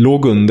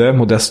låg under,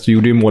 Modeste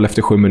gjorde ju mål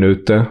efter 7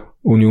 minuter.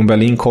 Union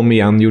Berlin kom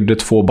igen, gjorde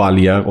 2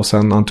 baljer, och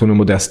sen Antonio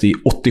Modeste i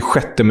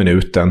 86:e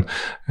minuten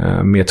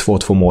med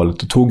 2-2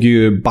 målet. Och tog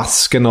ju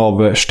basken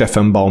av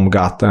Steffen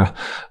Baumgartner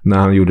när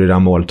han gjorde det där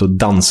målet och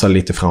dansade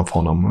lite framför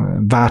honom.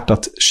 Värt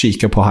att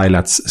kika på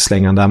highlights,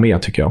 slänga där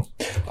med, tycker jag.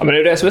 Ja, men det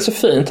är det som är så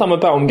fint här med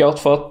Baumgart,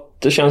 för att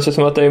det känns ju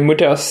som att det är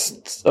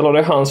Modeste, eller det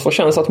är hans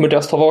förtjänst att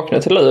Modeste har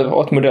vaknat till liv,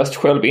 och att Modeste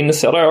själv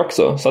inser det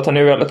också. Så att han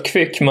är väldigt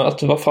kvick med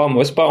att vara framme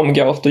hos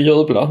Baumgart och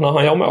jubla när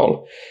han gör mål.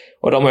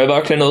 Och de har ju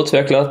verkligen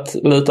utvecklat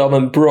lite av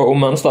en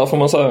bromance där, får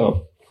man säga.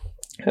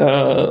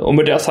 Och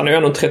Modeste, han är ju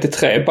ändå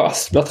 33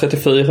 bast, blir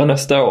 34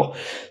 nästa år.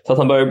 Så att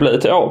han börjar bli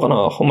till åren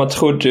här. Och man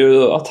trodde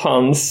ju att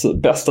hans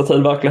bästa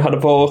tid verkligen hade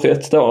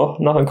varit då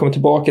när han kom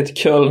tillbaka till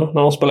Köln,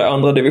 när de spelade i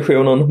andra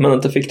divisionen men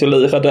inte fick till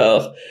lira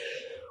där.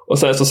 Och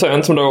sen så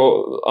sent som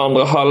då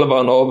andra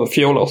halvan av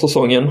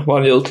fjolårssäsongen var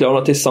han ju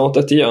utlånad till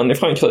Saint-Étienne i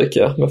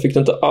Frankrike, men fick det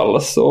inte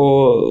alls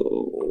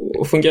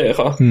att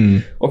fungera.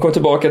 Och kom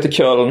tillbaka till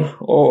Köln,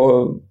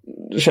 och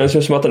det känns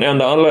ju som att den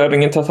enda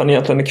anledningen till att han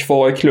egentligen är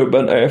kvar i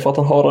klubben är för att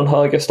han har den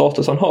höga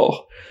status han har.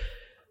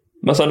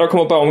 Men sen då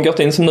kommer Baumgart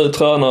in som ny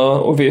tränare,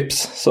 och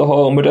vips så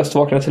har Modeste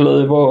vaknat till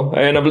liv och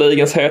är en av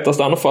ligans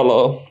hetaste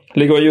anfallare.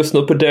 Ligger just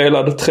nu på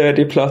delad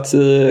 3:e plats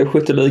i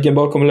skytteligan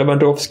bakom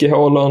Lewandowski,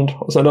 Haaland,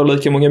 och sen då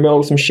lika många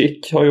mål som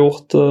Schick har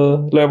gjort,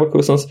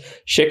 Leverkusens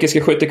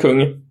tjeckiska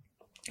skyttekung.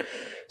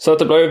 Så att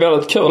det blir ju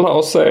väldigt kul här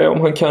att se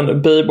om han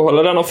kan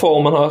bibehålla denna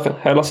formen här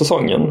hela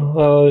säsongen.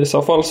 I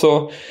så fall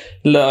så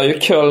lär ju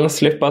Köln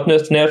slippa ett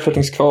nytt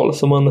nedflyttningskval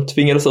som man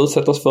tvingades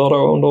utsättas för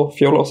då under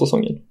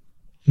fjolårssäsongen.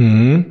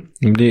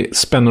 Det blir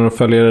spännande att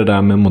följa det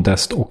där med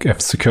Modeste och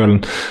FC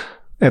Köln.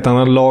 Ett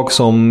annat lag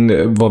som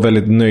var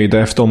väldigt nöjda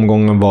efter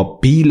omgången var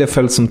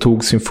Bielefeld, som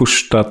tog sin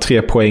första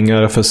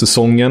 3-poängare för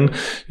säsongen.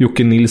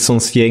 Jocke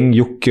Nilssons gäng.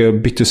 Jocke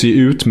byttes ju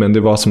ut, men det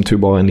var som tur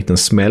bara en liten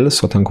smäll,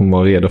 så att han kommer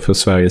vara redo för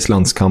Sveriges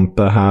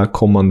landskamper här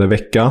kommande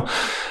vecka.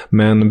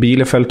 Men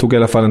Bielefeld tog i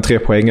alla fall en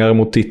 3-poängare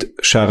mot ditt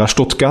kära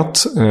Stuttgart,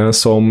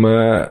 som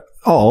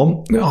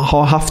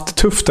har haft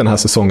tufft den här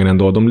säsongen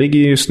ändå. De ligger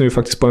just nu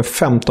faktiskt på en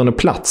 15:e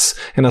plats.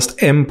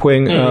 Endast 1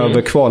 poäng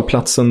över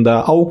kvalplatsen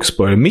där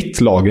Augsburg,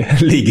 mitt lag,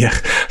 ligger.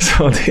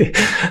 Så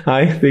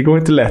det går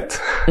inte lätt.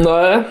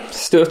 Nej,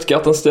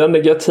 Stuttgart, den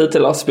ständiga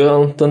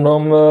titelaspiranten,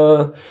 de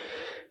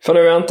får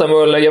nog vänta med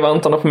att lägga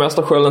vantarna på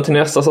mästarskölden till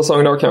nästa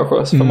säsong då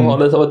kanske. Så får man ha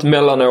lite av ett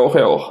mellanår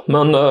i år.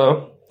 Men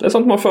det är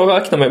sånt man får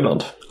räkna med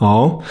ibland.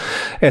 Ja,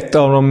 ett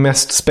av de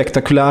mest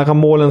spektakulära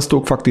målen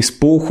stod faktiskt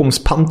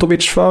Bochums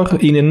Pantovic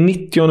för. In i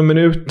 90:e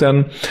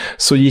minuten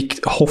så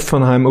gick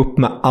Hoffenheim upp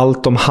med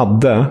allt de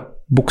hade,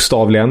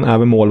 bokstavligen,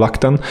 även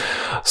målvakten.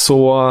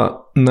 Så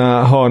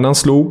när hörnan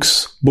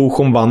slogs,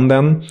 Bochum vann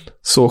den,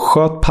 så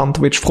sköt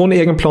Pantovic från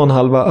egen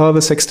planhalva över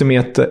 60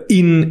 meter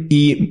in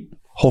i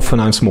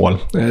Hoffenheims mål.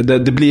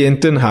 Det blir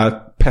inte den här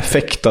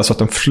perfekta så att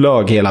den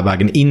flög hela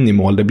vägen in i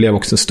mål. Det blev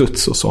också en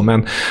studs och så.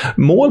 Men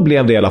mål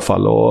blev det i alla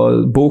fall.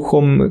 Och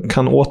Bochum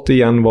kan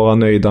återigen vara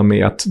nöjda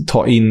med att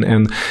ta in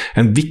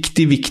en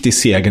viktig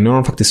seger. Nu har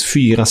de faktiskt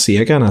 4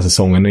 segrar den här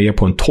säsongen och är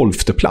på en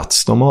 12:e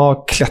plats. De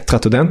har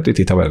klättrat ordentligt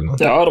i tabellen.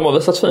 Ja, de har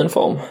visat fin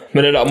form.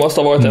 Men det där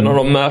måste ha varit en av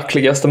de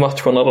märkligaste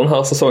matcherna den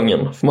här säsongen.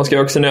 För man ska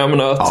ju också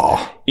nämna att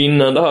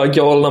innan det här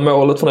galna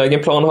målet från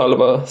egen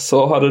planhalva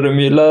så hade de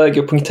ju läge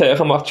att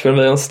punktera matchen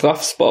med en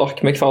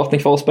straffspark med kvarten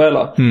kvar att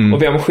spela.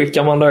 Och vem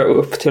skickar man då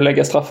upp till att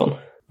lägga straffen?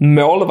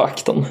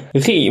 Målvakten,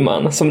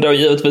 Riemann, som då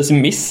givetvis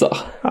missar.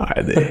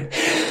 Nej, det...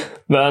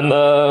 Men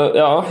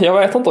jag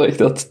vet inte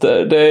riktigt.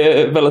 Det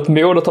är väldigt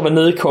modigt av en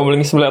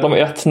nykomling som leder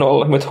med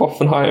 1-0 mot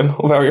Hoffenheim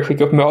och vågar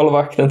skicka upp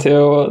målvakten till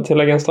att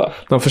lägga en straff.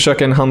 De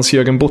försöker en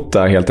Hans-Jürgen Butt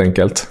där helt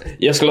enkelt.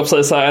 Jag skulle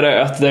precis säga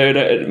det, att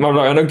man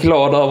blir ändå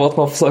glad över att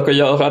man försöker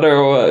göra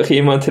då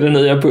Riemann till den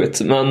nya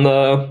Butt. Men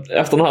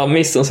efter den här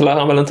missen så lär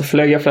han väl inte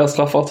förlägga fler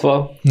straffar,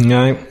 va?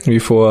 Nej, vi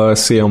får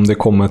se om det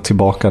kommer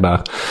tillbaka där.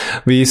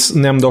 Vi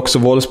nämnde också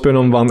Wolfsburg,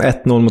 de vann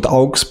 1-0 mot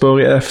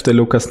Augsburg efter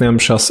Lukas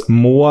Nemchas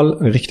mål.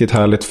 Riktigt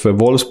härligt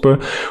för Wolfsburg.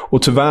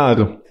 Och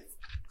tyvärr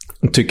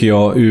tycker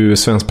jag ur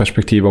svensk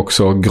perspektiv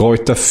också,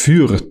 Greuther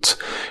Fürth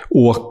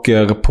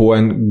åker på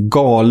en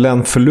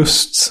galen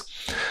förlust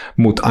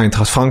mot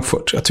Eintracht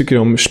Frankfurt. Jag tycker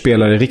de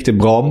spelade riktigt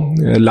bra.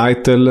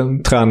 Leitl,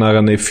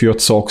 tränaren i Fürth,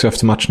 sa också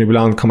efter matchen,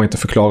 ibland kan man inte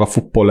förklara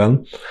fotbollen.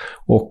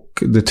 Och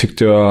det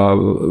tyckte jag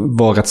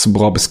var rätt så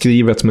bra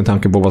beskrivet med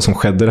tanke på vad som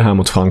skedde det här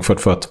mot Frankfurt.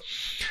 För att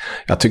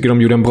jag tycker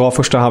de gjorde en bra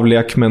första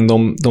halvlek, men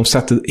de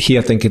sätter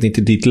helt enkelt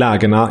inte dit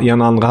lägena. I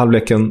den andra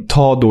halvleken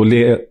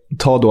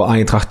tar då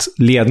Eintracht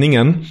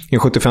ledningen i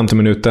 75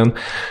 minuten.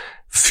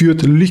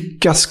 Fürth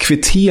lyckas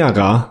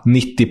kvittera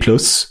 90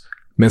 plus.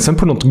 Men sen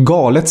på något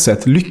galet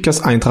sätt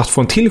lyckas Eintracht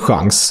få en till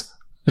chans.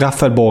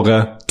 Rafael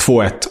Borre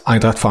 2-1.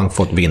 Eintracht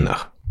Frankfurt vinner.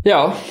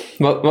 Ja,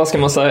 vad ska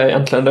man säga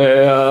egentligen?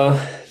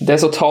 Det är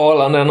så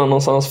talande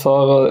någonstans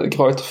för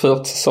Greuther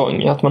Fürths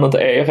säsong att man inte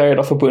är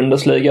redo för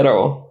Bundesliga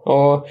då.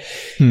 Och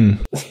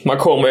man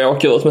kommer ju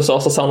åka ut med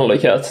största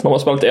sannolikhet. När man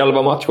spelat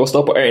 11 matcher och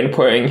står på 1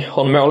 poäng.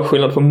 Har en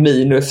målskillnad på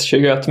minus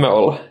 21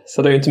 mål.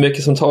 Så det är ju inte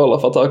mycket som talar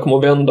för att det här kommer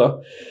att vända.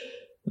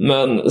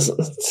 Men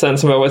sen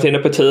som jag varit inne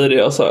på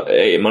tidigare så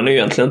är man ju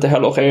egentligen inte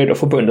heller redo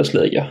för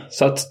Bundesliga.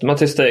 Så att man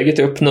till steget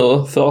upp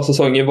nu förra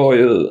säsongen var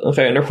ju en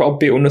ren och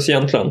skär bonus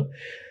egentligen.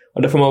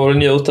 Och det får man väl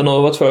njuta nu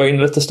av att få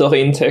in lite större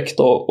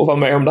intäkter och vara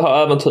med om det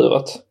här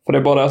äventyret. För det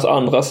är bara deras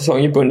andra säsong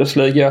i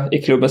Bundesliga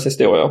i klubbens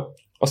historia.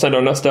 Och sen då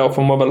nästa år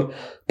får man väl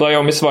börja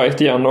om i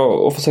Schweiz igen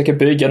och försöka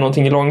bygga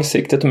någonting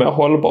långsiktigt och mer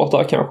hållbart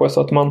där kanske.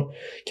 Så att man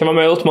kan vara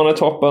med och utmana i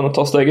toppen och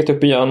ta steget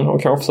upp igen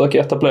och kanske försöka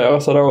etablera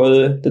sig då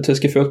i det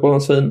tyska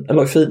fotbollens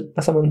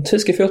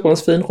tyska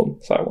fotbollens finrum,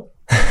 säger man.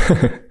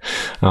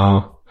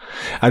 Ja.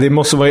 Ja, det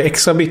måste vara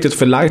extra viktigt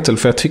för Leitl,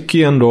 för jag tycker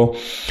ju ändå,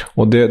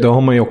 och det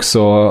har man ju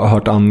också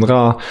hört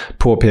andra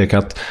påpeka,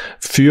 att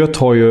Fürth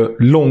har ju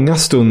långa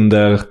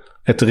stunder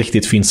ett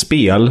riktigt fint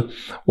spel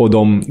och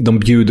de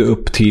bjuder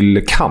upp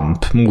till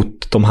kamp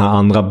mot de här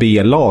andra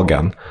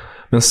B-lagen.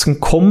 Men sen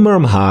kommer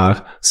de här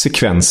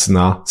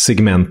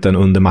segmenten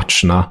under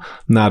matcherna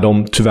när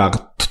de tyvärr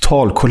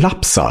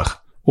totalkollapsar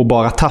och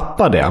bara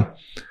tappar det.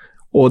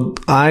 Och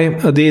nej,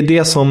 det är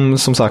det som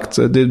sagt,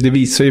 det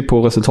visar ju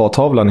på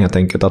resultattavlan helt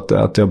enkelt att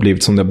det har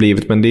blivit som det har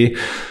blivit. Men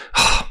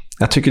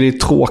jag tycker det är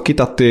tråkigt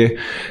att det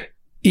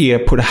är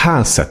på det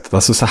här sättet,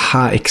 alltså så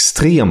här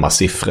extrema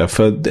siffror,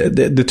 för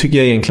det tycker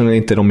jag egentligen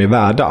inte de är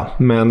värda.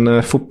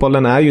 Men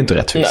fotbollen är ju inte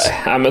rättvis.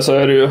 Nej, men så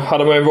är det ju.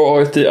 Hade man ju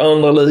varit i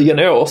andra ligan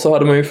i år så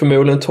hade man ju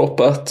förmodligen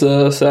toppat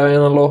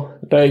serien eller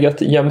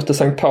legat jämte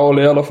St.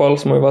 Pauli i alla fall,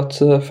 som har ju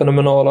varit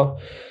fenomenala.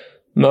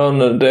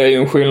 Men det är ju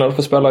en skillnad på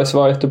att spela i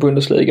Sverige och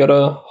Bundesliga.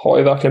 Det har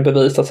ju verkligen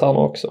bevisats här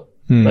också.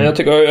 Men jag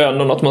tycker ju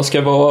ändå att man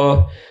ska vara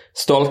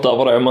stolt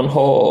över det man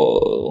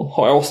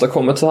har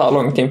åstadkommit så här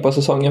långt in på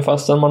säsongen,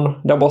 fastän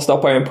man där bara står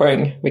på 1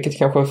 poäng, vilket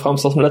kanske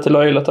framstår som lite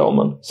löjligt då.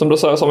 Men som du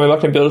säger så har man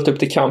verkligen bjudit upp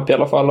till kamp i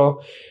alla fall,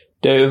 och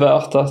det är ju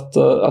värt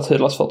att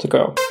hyllas för, tycker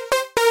jag.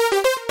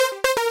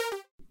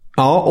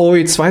 Ja, och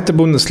i Zweite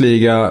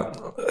Bundesliga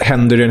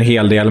händer det en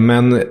hel del,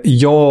 men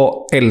jag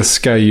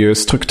älskar ju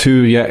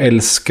struktur, jag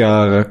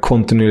älskar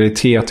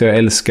kontinuitet, jag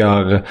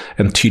älskar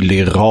en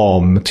tydlig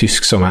ram,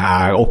 tysk som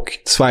är, och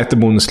Zweite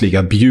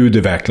Bundesliga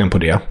bjuder verkligen på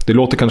det. Det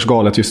låter kanske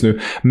galet just nu,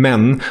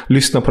 men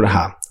lyssna på det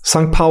här.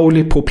 St.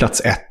 Pauli på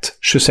plats 1,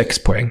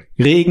 26 poäng.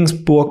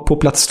 Regensburg på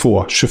plats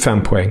 2,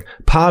 25 poäng.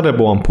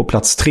 Paderborn på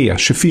plats 3,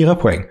 24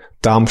 poäng.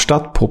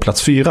 Darmstadt på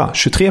plats 4,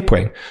 23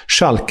 poäng.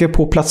 Schalke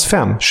på plats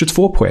 5,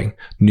 22 poäng.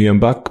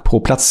 Nürnberg på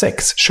plats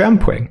 6,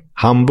 21 poäng.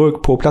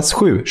 Hamburg på plats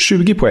 7,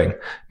 20 poäng.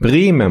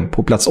 Bremen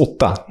på plats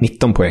 8,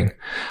 19 poäng.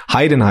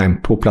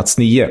 Heidenheim på plats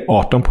 9,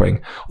 18 poäng.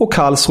 Och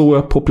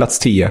Karlsruhe på plats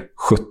 10,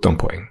 17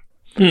 poäng.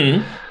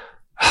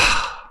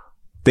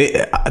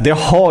 Det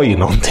har ju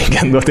någonting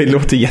ändå. Det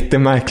låter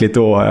jättemärkligt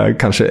och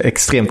kanske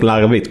extremt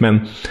larvigt,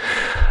 men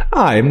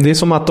nej, det är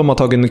som att de har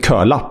tagit en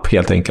kölapp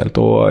helt enkelt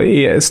och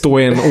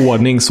står i en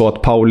ordning så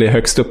att Pauli är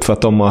högst upp för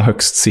att de har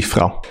högst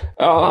siffra.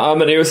 Ja,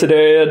 men det är ju så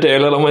det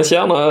eller man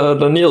gärna,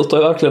 den njuter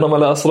verkligen när man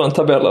läser den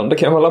tabellen, det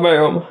kan jag hålla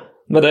med om.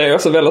 Men det är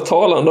också väldigt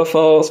talande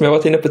för, som jag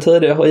varit inne på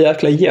tidigare, hur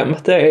jäkla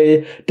jämnt det är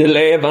i det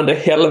levande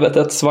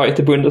helvetet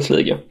Zweite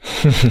Bundesliga.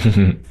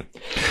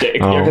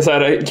 Jag kan säga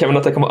det, Kevin,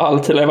 att jag kommer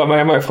alltid leva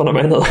med mig från och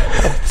med nu.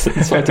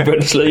 Zweite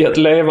Bundesliga är ett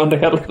levande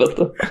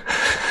helvete.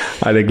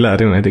 Ja, det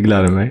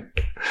gläder mig.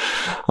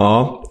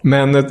 Ja,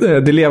 men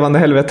det levande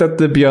helvetet,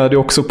 det bjöd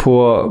också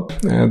på,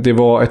 det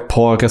var ett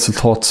par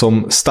resultat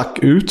som stack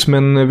ut,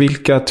 men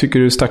vilka tycker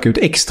du stack ut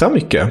extra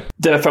mycket?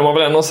 Det får man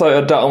väl ändå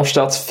säga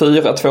Darmstadts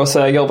 4-2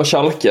 seger över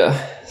Schalke,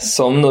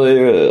 som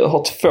nu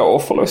har 2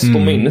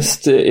 förluster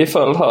minst i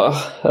följd här.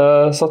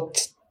 Så att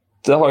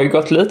det har ju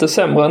gått lite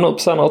sämre än upp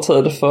senare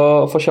tid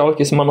för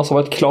Schalke, som annars har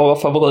varit klara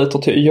favoriter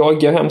till att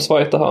jaga hem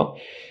Schweiz här.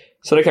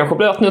 Så det kanske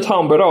blir ett nytt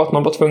Hamburg då, att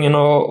man blir tvungen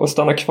att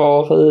stanna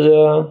kvar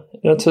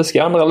i den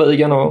tyska andra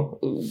ligan och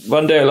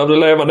vara en del av det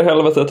levande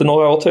helvetet i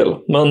några år till.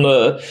 Men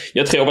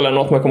jag tror väl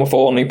ändå att man kommer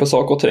få ordning på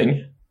saker och ting.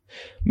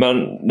 Men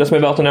det som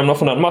är värt att nämna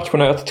från den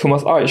matchen är att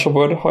Thomas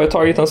Eicherwood har ju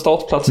tagit en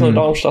startplats nu i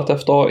Darmstadt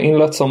efter att ha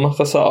inlett som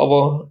reserv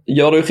och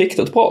gör det ju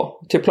riktigt bra.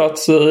 Till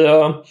plats i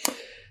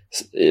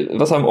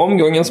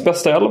omgångens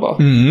bästa 11.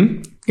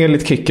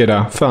 enligt Kicker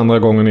där för andra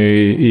gången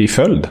i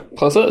följd.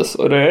 Precis,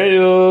 och det är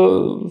ju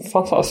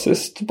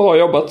fantastiskt bra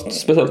jobbat,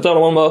 speciellt när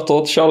man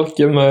möter ett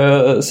Schalke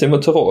med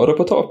Simon Terodde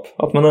på topp.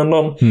 Att man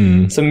ändå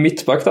som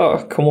mittback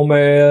där kommer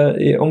med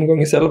i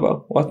omgångens 11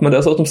 och att man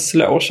dessutom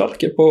slår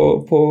Schalke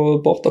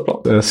på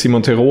bortaplan.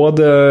 Simon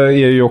Terodde är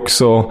ju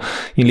också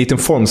i en liten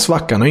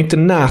formsvacka. Han har inte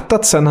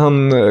nätat sen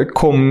han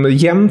kom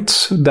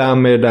jämnt där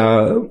med det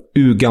där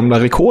gamla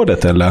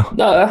rekordet, eller?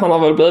 Nej, han har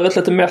väl blivit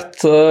lite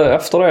mätt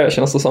efter det,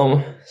 känns det som.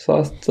 Så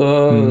att,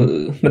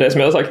 men det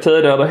som jag har sagt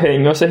tidigare, det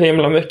hänger så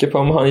himla mycket på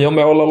om han gör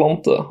mål eller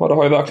inte. Och det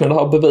har ju verkligen det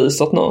här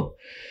bevisat nu.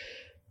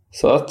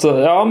 Så att,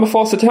 ja, med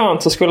facit i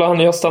hand så skulle han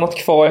ju ha stannat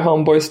kvar i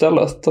Hamburg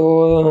istället.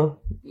 Och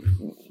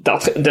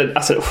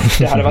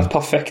det hade varit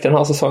perfekt den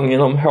här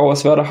säsongen om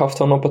HSV hade haft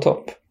honom på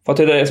topp. För att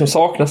det är det som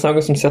saknas,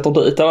 någon som sätter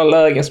dit alla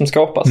lägen som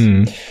skapas.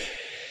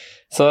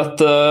 Så att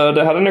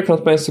det hade nog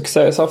kunnat bli en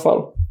succé i så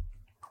fall.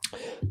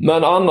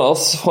 Men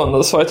annars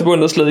från Zweite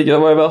Bundesliga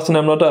var jag värt att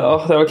nämna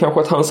där. Det var kanske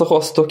att Hansa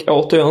Rostock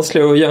återigen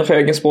slog Jan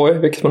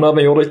Regensburg, vilket man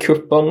även gjorde i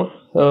kuppen.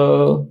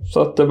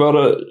 Så att det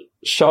både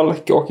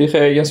Schalke och i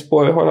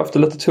Regensburg har haft det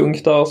lite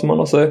tungt där, som man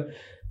har sett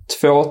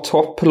 2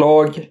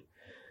 topplag.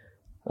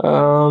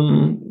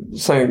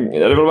 Sen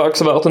är det väl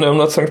också värt att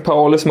nämna att St.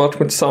 Paulis match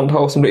mot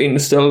Sandhausen blev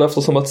inställd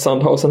eftersom att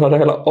Sandhausen hade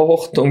hela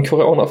 18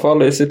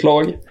 coronafall i sitt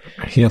lag.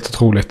 Helt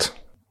otroligt.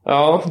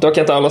 Ja, dock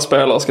inte alla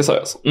spelare ska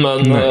sägas.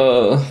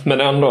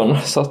 Men ändå.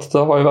 Så att det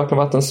har ju verkligen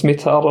varit en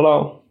smitthärda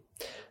där.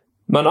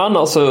 Men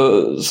annars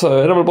så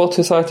är det väl bara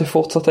till att säga att det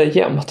fortsatt är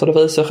jämnt. Och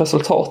det visar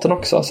resultaten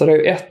också. Så det är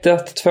ju 1-1,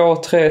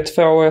 2-3,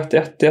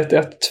 2-1,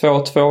 1-1,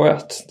 1-2,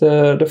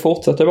 2-1. Det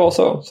fortsätter vara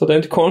så. Så det är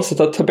inte konstigt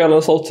att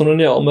tabellen ser ut som den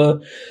gör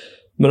med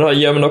den här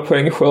jämna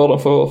poängskörden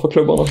för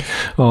klubbarna.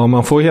 Ja,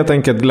 man får helt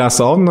enkelt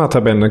läsa av den här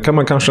tabellen. Kan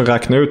man kanske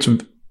räkna ut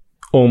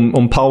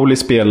om Pauli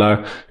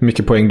spelar hur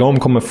mycket poäng de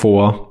kommer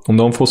få. Om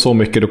de får så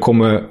mycket, då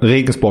kommer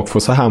Regensburg få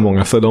så här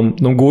många. För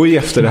de går ju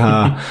efter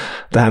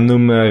det här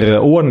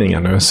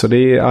nummerordningen nu. Så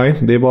det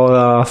är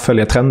bara att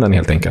följa trenden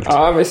helt enkelt.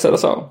 Ja, visst är det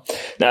så.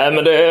 Nej,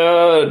 men det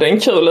är en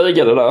kul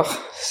liga det där.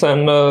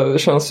 Sen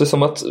känns det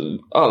som att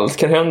allt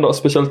kan hända.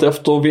 Speciellt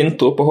efter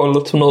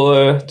vinteruppehållet. Nu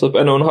är typ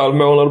 1,5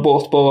 månad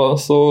bort bara.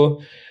 Så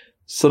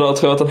där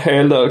tror jag att en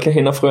hel del kan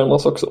hinna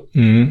förändras också.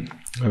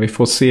 Vi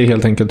får se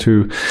helt enkelt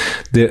hur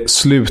det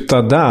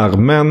slutar där.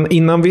 Men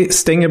innan vi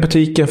stänger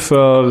butiken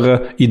för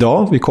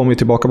idag, vi kommer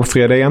tillbaka på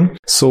fredag igen,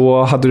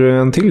 så hade du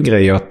en till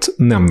grej att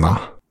nämna.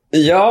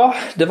 Ja,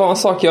 det var en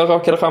sak jag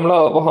råkade ramla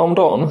över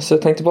häromdagen. Så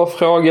jag tänkte bara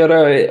fråga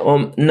dig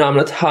om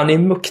namnet Hani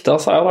Mukhtar,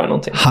 säger det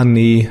någonting?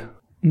 Hani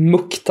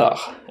Mukhtar.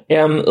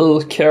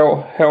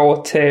 Mukhtar.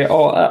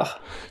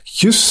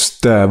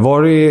 Just det,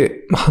 var det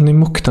Hani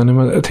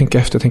Mukhtar?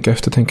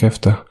 Tänka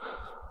efter.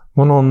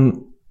 Var någon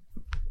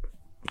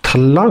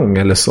talang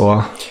eller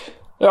så?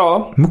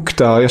 Ja.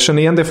 Mukhtar, jag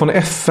känner igen det från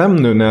FM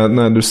nu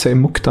när du säger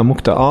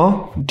Mukhtar,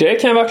 ja. Det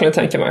kan jag verkligen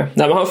tänka mig.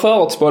 Nej, men han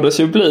förutspåddes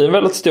ju bli en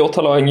väldigt stor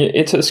talang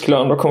i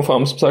Tyskland och kom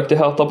fram som sagt i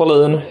Hertha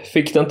Berlin.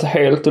 Fick det inte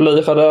helt att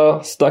lira där.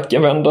 Stack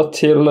en vända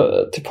till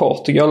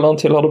Portugal, han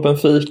tillhörde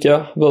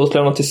Benfica, var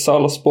utlånad till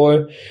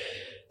Salzburg.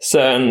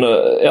 Sen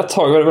ett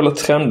tag var det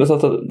väldigt trendigt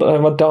att det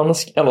var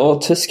dansk eller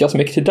tyskar som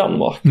gick till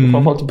Danmark,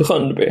 framförallt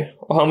Brøndby.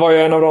 Och han var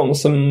ju en av dem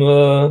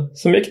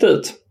som gick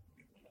dit.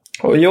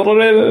 Och gjorde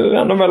det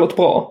ändå väldigt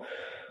bra.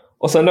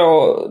 Och sen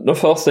då den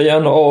 1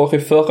 januari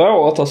förra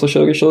året, alltså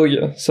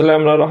 2020, så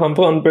lämnade han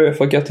Brøndby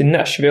för att gå till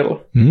Nashville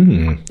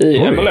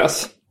i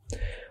MLS.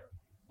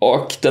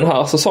 Och den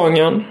här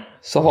säsongen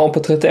så har han på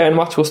 31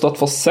 matcher stått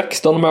för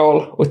 16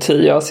 mål och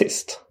 10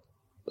 assist.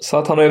 Så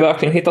att han har ju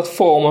verkligen hittat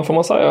formen, får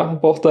man säga,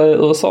 borta i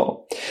USA.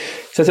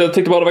 Så jag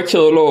tyckte bara det var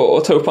kul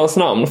att ta upp hans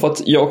namn. För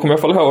att jag kommer i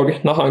alla fall ihåg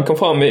när han kom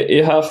fram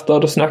i Hertha,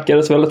 då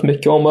snackades väldigt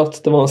mycket om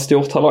att det var en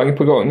stor talang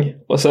på gång.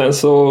 Och sen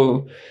så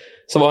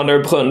var han då i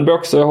Brøndby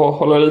också. Jag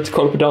håller lite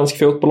koll på dansk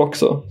fotboll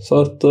också.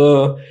 Så att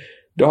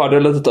då hade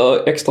jag lite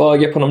extra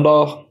öga på honom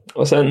där.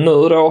 Och sen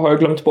nu då har jag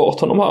glömt bort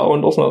honom här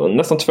under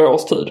nästan 2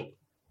 års tid.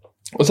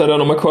 Och sen då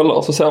när man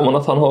kollar så ser man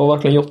att han har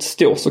verkligen gjort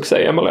stor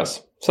succé i MLS.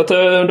 Så att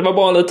det var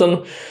bara en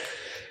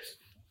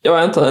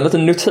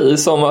liten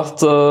notis om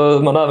att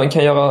man även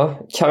kan göra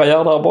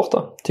karriär där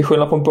borta. Till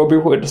skillnad från Bobby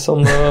Wood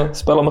som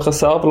spelar med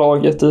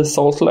reservlaget i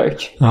Salt Lake.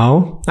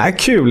 Ja,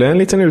 kul. En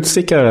liten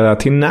utstickare där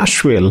till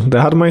Nashville. Det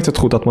hade man inte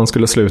trott att man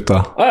skulle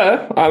sluta. Nej,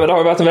 men det har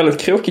ju varit en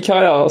väldigt krokig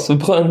karriär. Så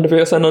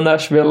Brøndby och sen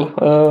Nashville.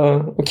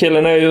 Och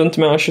killen är ju inte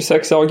mer än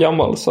 26 år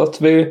gammal. Så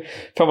att vi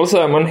får väl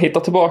säga att man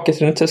hittar tillbaka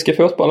till den tyska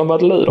fotbollen vad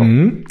det lider.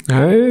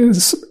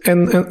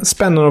 En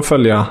spännande att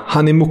följa.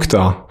 Hani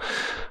Mukhtar.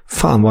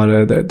 Fan vad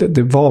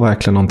det var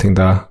verkligen någonting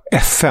där.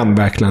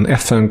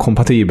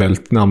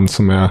 FN-kompatibelt namn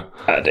som jag...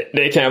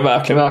 Det kan jag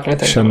verkligen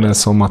tänka. Kände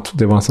som att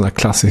det var en sån där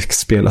klassisk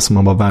spelare som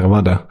man bara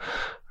värvade.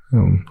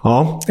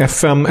 Ja,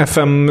 FM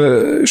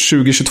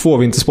 2022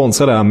 vi inte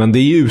sponsrade där, men det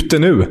är ute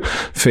nu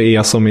för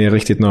er som är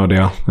riktigt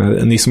nördiga.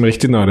 Ni som är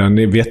riktigt nördiga,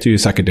 ni vet ju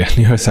säkert det.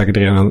 Ni har säkert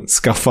redan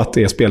skaffat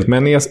er spelet.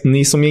 Men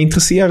ni som är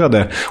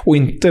intresserade och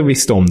inte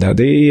visste om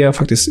det är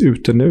faktiskt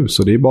ute nu.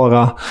 Så det är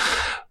bara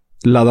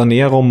ladda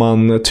ner om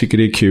man tycker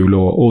det är kul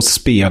att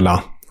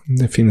spela.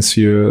 Det finns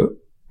ju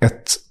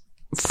ett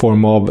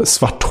form av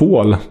svart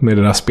hål med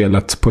det där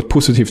spelet på ett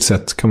positivt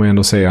sätt kan man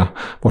ändå säga.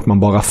 Vart man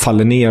bara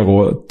faller ner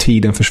och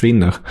tiden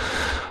försvinner.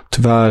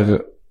 Tyvärr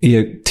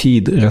är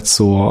tid rätt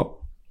så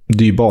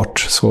dyrbart,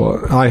 så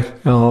nej,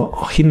 jag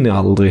hinner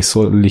aldrig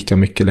så lika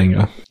mycket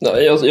längre.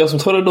 Jag som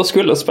trodde du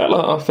skulle spela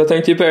här, för jag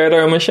tänkte ju be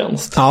dig om en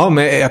tjänst. Ja,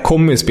 men jag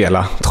kommer ju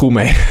spela, tro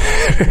mig.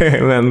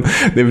 Men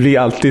det blir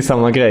alltid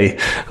samma grej,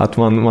 att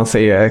man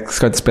säger jag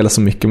ska inte spela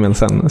så mycket, men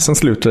sen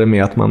slutar det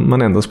med att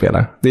man ändå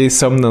spelar. Det är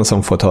sömnen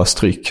som får ta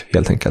stryk,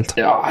 helt enkelt.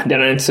 Ja,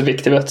 den är inte så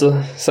viktig, vet du.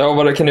 Så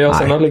vad det kan du göra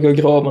sen när du ligger i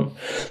graven.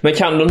 Men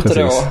kan du inte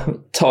då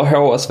ta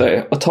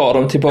HSV och ta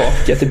dem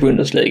tillbaka till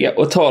Bundesliga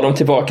och ta dem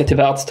tillbaka till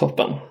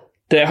världstoppen?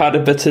 Det hade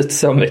betytt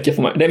så mycket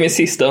för mig. Det är min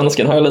sista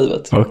önskan här i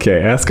livet.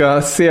 Okej, jag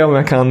ska se om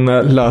jag kan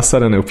lösa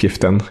den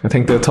uppgiften. Jag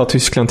tänkte ta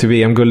Tyskland till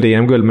VM-guld,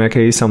 EM-guld, men jag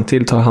kan ju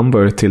samtidigt ta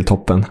Hamburg till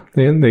toppen.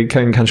 Det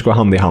kan kanske gå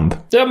hand i hand.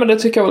 Ja, men det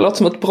tycker jag väl låter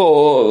som ett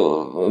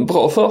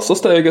bra första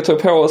steg att ta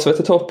upp HSV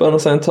till toppen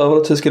och sen ta över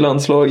det tyska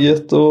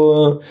landslaget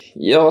och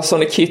göra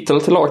Sonny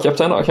Kittel till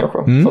lagkapten där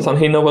kanske. För att han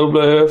hinner väl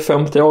bli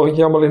 50 år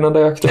gammal innan det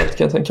är aktuellt,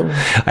 kan jag tänka mig.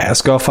 Jag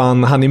ska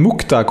Hani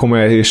Mukhtar kommer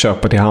jag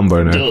köpa till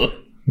Hamburg nu.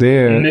 Det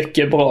är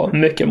mycket bra.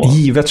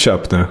 Givet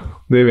köp nu.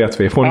 Det vet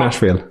vi. Från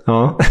Nashville.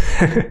 Ja.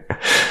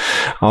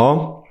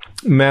 Ja.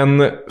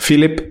 Men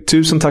Filip,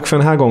 tusen tack för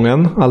den här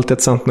gången. Alltid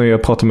ett sant nöje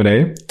att prata med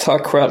dig.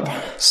 Tack själv.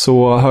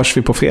 Så hörs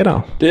vi på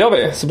fredag. Det gör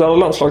vi. Så blir det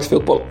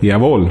landslagsfotboll.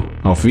 Jawohl.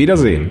 Auf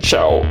Wiedersehen.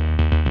 Ciao.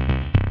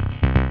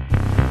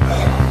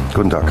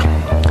 Guten Tag.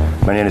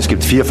 Meine Herren, es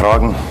gibt 4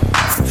 Fragen,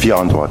 4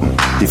 Antworten.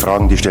 Die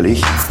Fragen, die stelle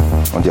ich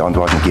und die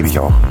Antworten gebe ich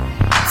auch.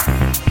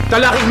 Da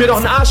lache ich mir doch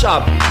einen Arsch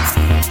ab!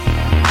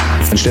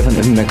 An Stefan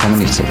Effenberg kann man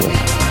nichts dafür. Ja.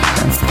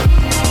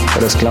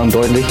 War das klar und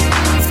deutlich?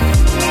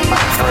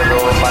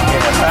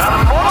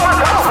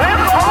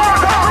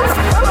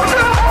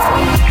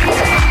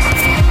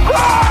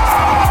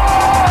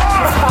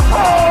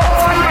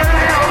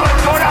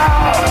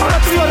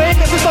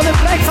 Das ist doch eine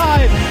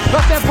Frechheit!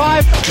 Was der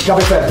pfeift! Ich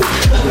glaube, fertig.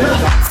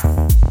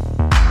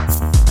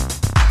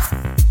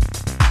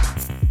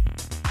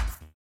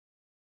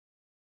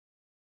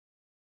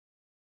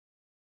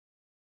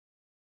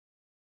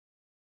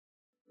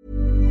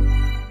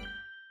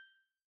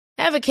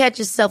 Ever catch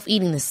yourself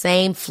eating the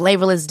same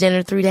flavorless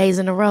dinner 3 days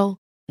in a row?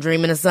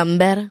 Dreaming of something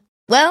better?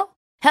 Well,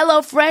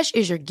 HelloFresh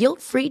is your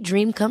guilt-free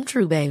dream come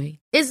true, baby.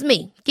 It's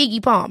me,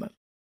 Keke Palmer.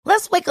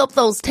 Let's wake up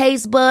those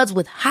taste buds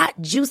with hot,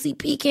 juicy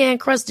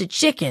pecan-crusted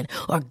chicken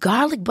or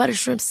garlic butter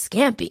shrimp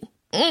scampi.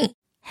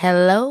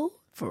 Hello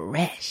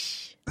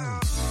Fresh.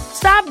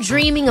 Stop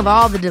dreaming of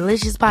all the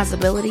delicious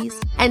possibilities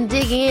and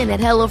dig in at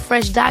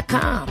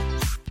HelloFresh.com.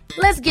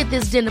 Let's get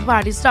this dinner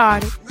party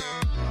started.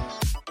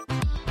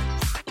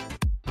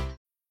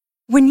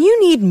 When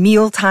you need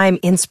mealtime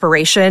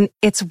inspiration,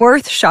 it's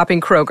worth shopping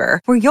Kroger,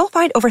 where you'll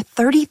find over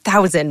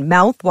 30,000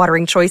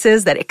 mouth-watering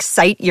choices that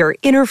excite your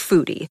inner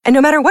foodie. And no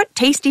matter what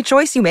tasty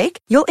choice you make,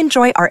 you'll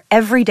enjoy our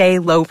everyday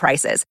low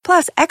prices,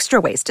 plus extra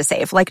ways to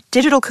save, like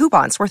digital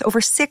coupons worth over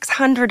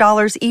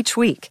 $600 each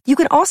week. You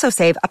can also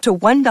save up to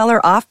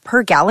 $1 off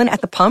per gallon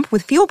at the pump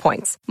with fuel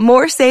points.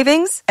 More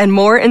savings and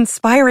more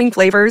inspiring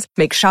flavors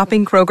make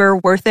shopping Kroger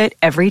worth it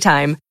every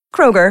time.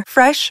 Kroger,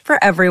 fresh for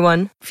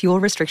everyone. Fuel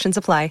restrictions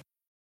apply.